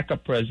have a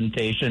backup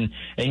presentation,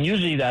 and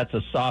usually that's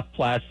a soft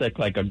plastic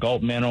like a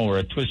gulp minnow or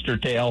a twister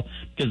tail,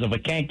 because if I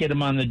can't get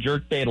them on the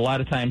jerk bait, a lot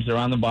of times they're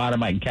on the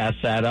bottom. I can cast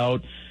that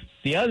out.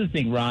 The other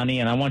thing, Ronnie,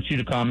 and I want you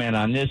to comment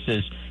on this,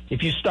 is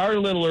if you start a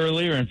little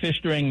earlier and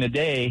fish during the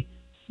day,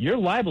 you're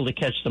liable to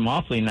catch some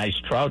awfully nice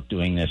trout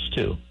doing this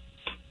too.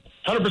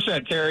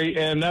 100%, Terry,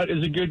 and that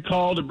is a good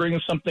call to bring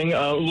something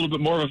a little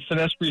bit more of a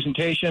finesse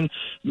presentation,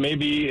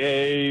 maybe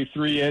a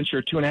 3-inch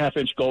or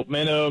 2.5-inch gulp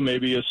minnow,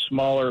 maybe a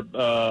smaller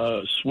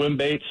swim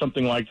bait,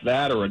 something like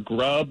that, or a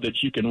grub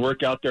that you can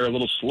work out there a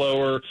little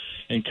slower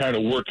and kind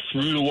of work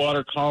through the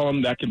water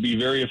column. That can be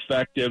very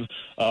effective.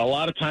 A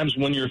lot of times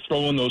when you're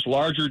throwing those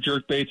larger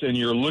jerk baits and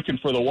you're looking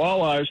for the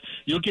walleyes,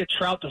 you'll get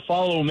trout to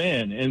follow them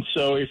in. And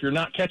so if you're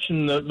not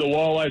catching the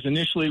walleyes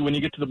initially when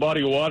you get to the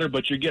body of water,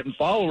 but you're getting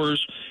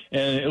followers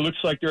and it looks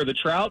like they're the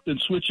trout, then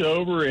switch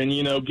over and,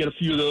 get a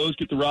few of those,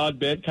 get the rod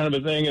bent kind of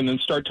a thing, and then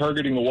start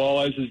targeting the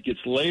walleyes as it gets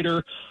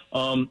later.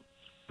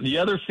 The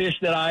other fish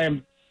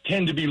that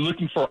tend to be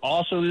looking for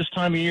also this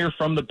time of year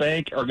from the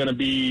bank are going to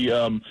be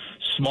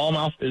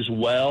smallmouth as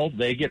well.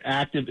 They get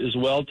active as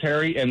well,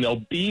 Terry, and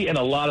they'll be in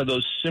a lot of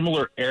those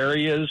similar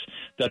areas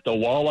that the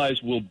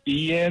walleyes will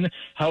be in.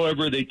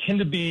 However, they tend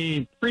to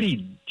be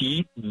pretty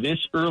deep this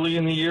early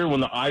in the year when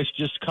the ice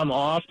just come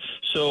off.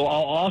 So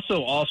I'll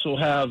also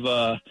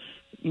have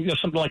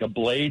something like a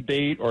blade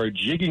bait or a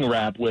jigging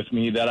wrap with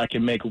me that I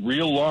can make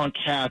real long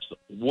casts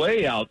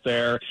way out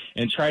there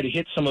and try to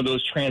hit some of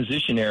those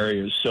transition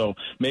areas. So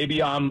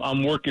maybe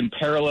I'm working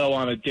parallel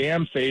on a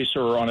dam face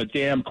or on a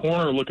dam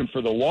corner looking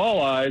for the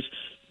walleyes.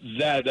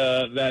 That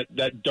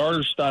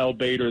darter style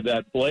bait or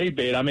that blade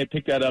bait, I may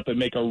pick that up and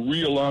make a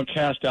real long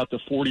cast out to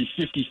 40,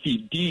 50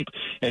 feet deep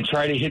and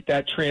try to hit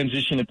that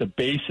transition at the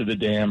base of the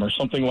dam or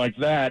something like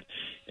that,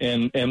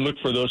 and look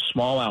for those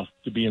smallmouth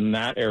to be in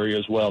that area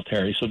as well,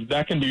 Terry. So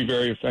that can be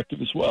very effective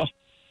as well.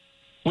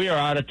 We are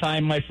out of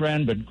time, my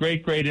friend, but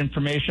great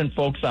information,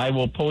 folks. I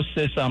will post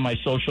this on my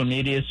social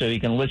media so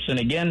you can listen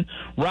again.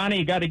 Ronnie,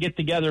 you got to get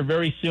together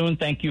very soon.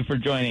 Thank you for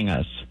joining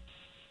us.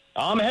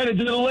 I'm headed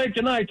to the lake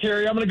tonight,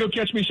 Terry. I'm going to go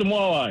catch me some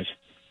walleyes.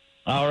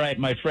 All right,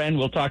 my friend.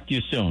 We'll talk to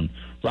you soon.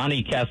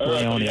 Ronnie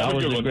Castiglione,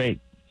 always a great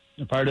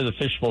part of the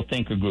Fishbowl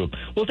Thinker Group.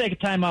 We'll take a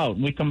time out.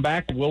 When we come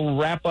back, we'll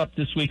wrap up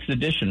this week's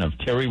edition of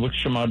Terry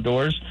Wickstrom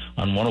Outdoors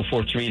on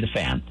 104.3 The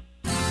Fan.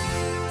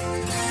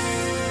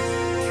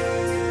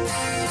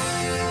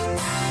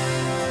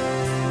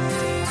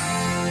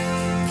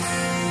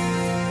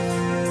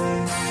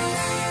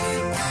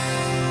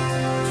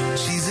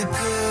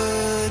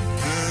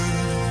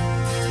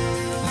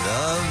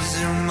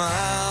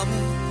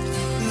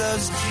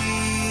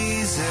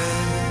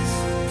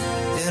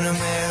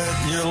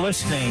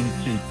 Listening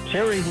to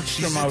Terry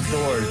Wickstrom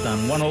Outdoors on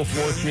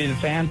 104.3 The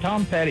Fan.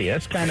 Tom Petty.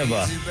 That's kind of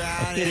a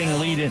fitting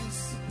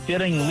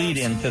lead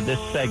into this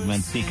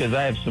segment because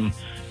I have some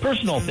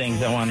personal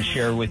things I want to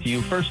share with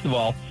you. First of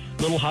all,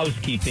 little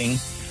housekeeping.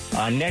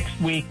 Next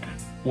week,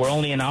 we're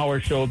only an hour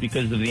show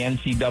because of the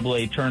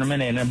NCAA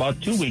tournament, and in about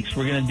 2 weeks,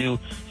 we're going to do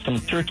some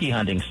turkey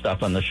hunting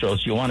stuff on the show,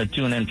 so you'll want to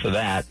tune in for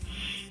that.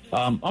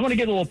 I'm going to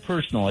get a little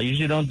personal. I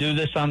usually don't do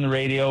this on the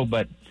radio,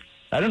 but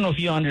I don't know if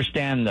you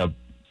understand the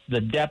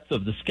depth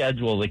of the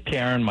schedule that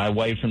Karen, my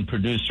wife and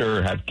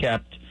producer, have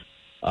kept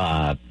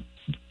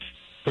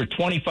For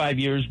 25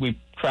 years, we've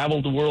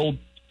traveled the world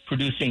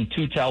producing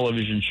 2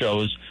 television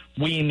shows.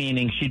 We,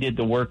 meaning she did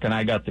the work and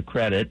I got the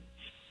credit.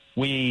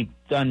 We've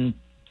done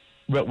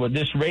with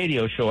this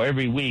radio show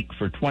every week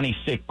for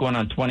going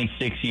on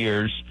 26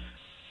 years.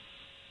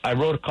 I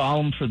wrote a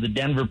column for the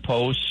Denver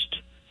Post.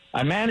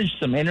 I managed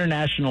some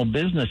international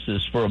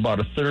businesses for about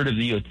a third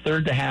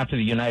to half of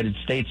the United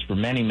States for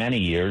many, many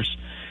years.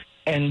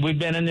 And we've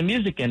been in the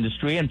music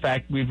industry. In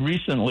fact, we've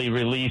recently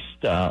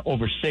released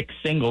over 6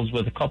 singles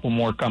with a couple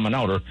more coming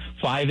out, or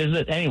 5, is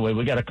it? Anyway,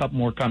 we got a couple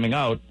more coming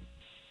out.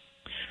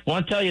 I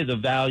want to tell you the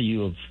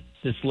value of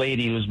this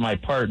lady who's my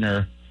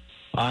partner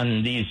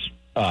on these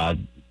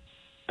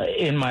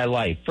in my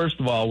life. First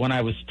of all, when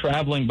I was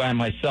traveling by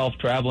myself,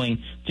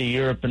 traveling to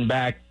Europe and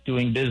back,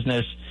 doing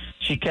business,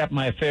 she kept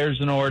my affairs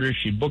in order.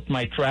 She booked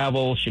my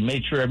travel. She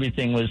made sure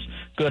everything was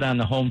good on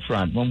the home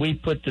front. When we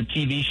put the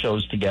TV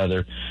shows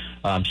together,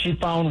 she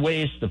found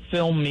ways to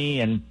film me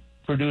and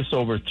produce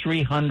over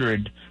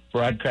 300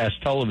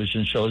 broadcast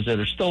television shows that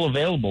are still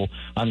available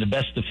on the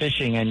Best of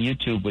Fishing and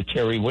YouTube with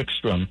Terry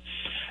Wickstrom.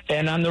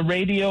 And on the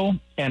radio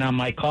and on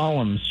my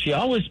columns, she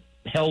always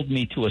held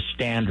me to a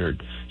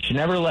standard. She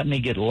never let me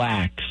get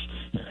lax.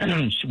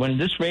 When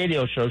this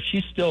radio show,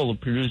 she's still the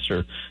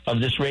producer of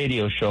this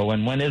radio show,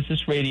 and when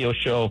this radio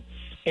show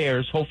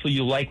airs, hopefully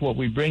you like what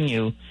we bring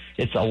you.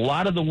 It's a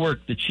lot of the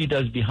work that she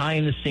does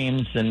behind the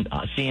scenes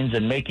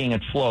and making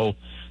it flow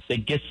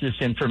that gets this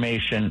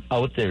information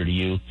out there to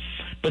you.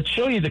 But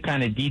show you the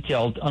kind of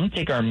detail. I'm going to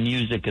take our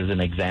music as an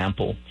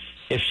example.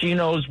 If she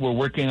knows we're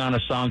working on a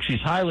song,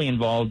 she's highly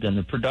involved in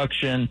the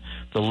production,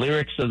 the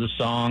lyrics of the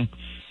song,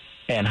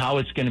 and how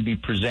it's going to be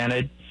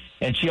presented.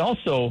 And she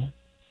also,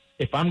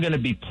 if I'm going to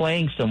be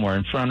playing somewhere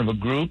in front of a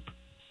group,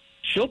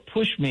 she'll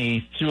push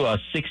me through a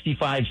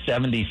 65,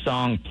 70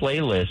 song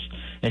playlist,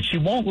 and she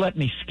won't let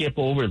me skip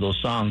over those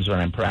songs when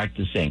I'm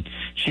practicing.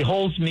 She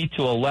holds me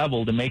to a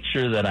level to make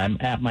sure that I'm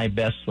at my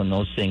best when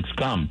those things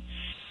come.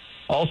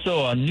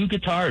 Also, new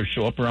guitars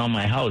show up around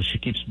my house. She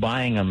keeps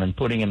buying them and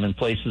putting them in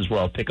places where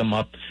I'll pick them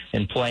up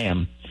and play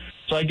them.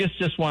 So I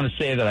just want to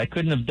say that I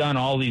couldn't have done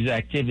all these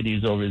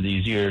activities over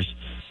these years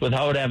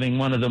without having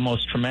one of the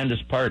most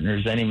tremendous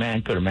partners any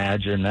man could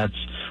imagine. That's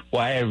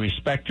why I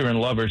respect her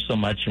and love her so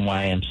much and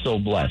why I am so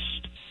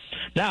blessed.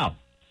 Now,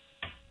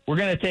 we're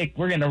going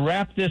to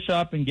wrap this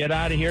up and get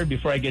out of here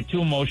before I get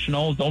too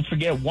emotional. Don't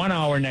forget 1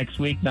 hour next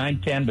week,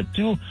 9:10, but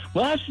 2,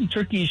 we'll have some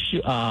turkey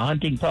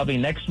hunting probably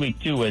next week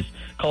too, as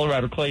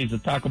Colorado Clays to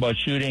talk about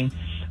shooting.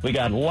 We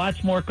got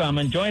lots more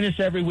coming. Join us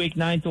every week,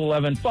 9 to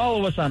 11.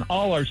 Follow us on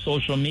all our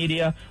social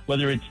media,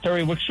 whether it's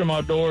Terry Wickstrom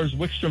Outdoors,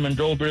 Wickstrom and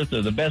Dolbrith,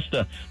 or the Best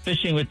of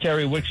Fishing with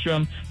Terry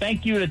Wickstrom.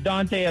 Thank you to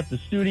Dante at the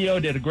studio.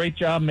 Did a great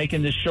job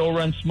making this show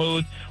run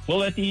smooth. We'll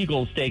let the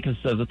Eagles take us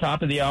to the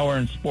top of the hour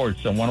in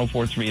sports on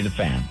 104.3 The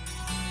Fan.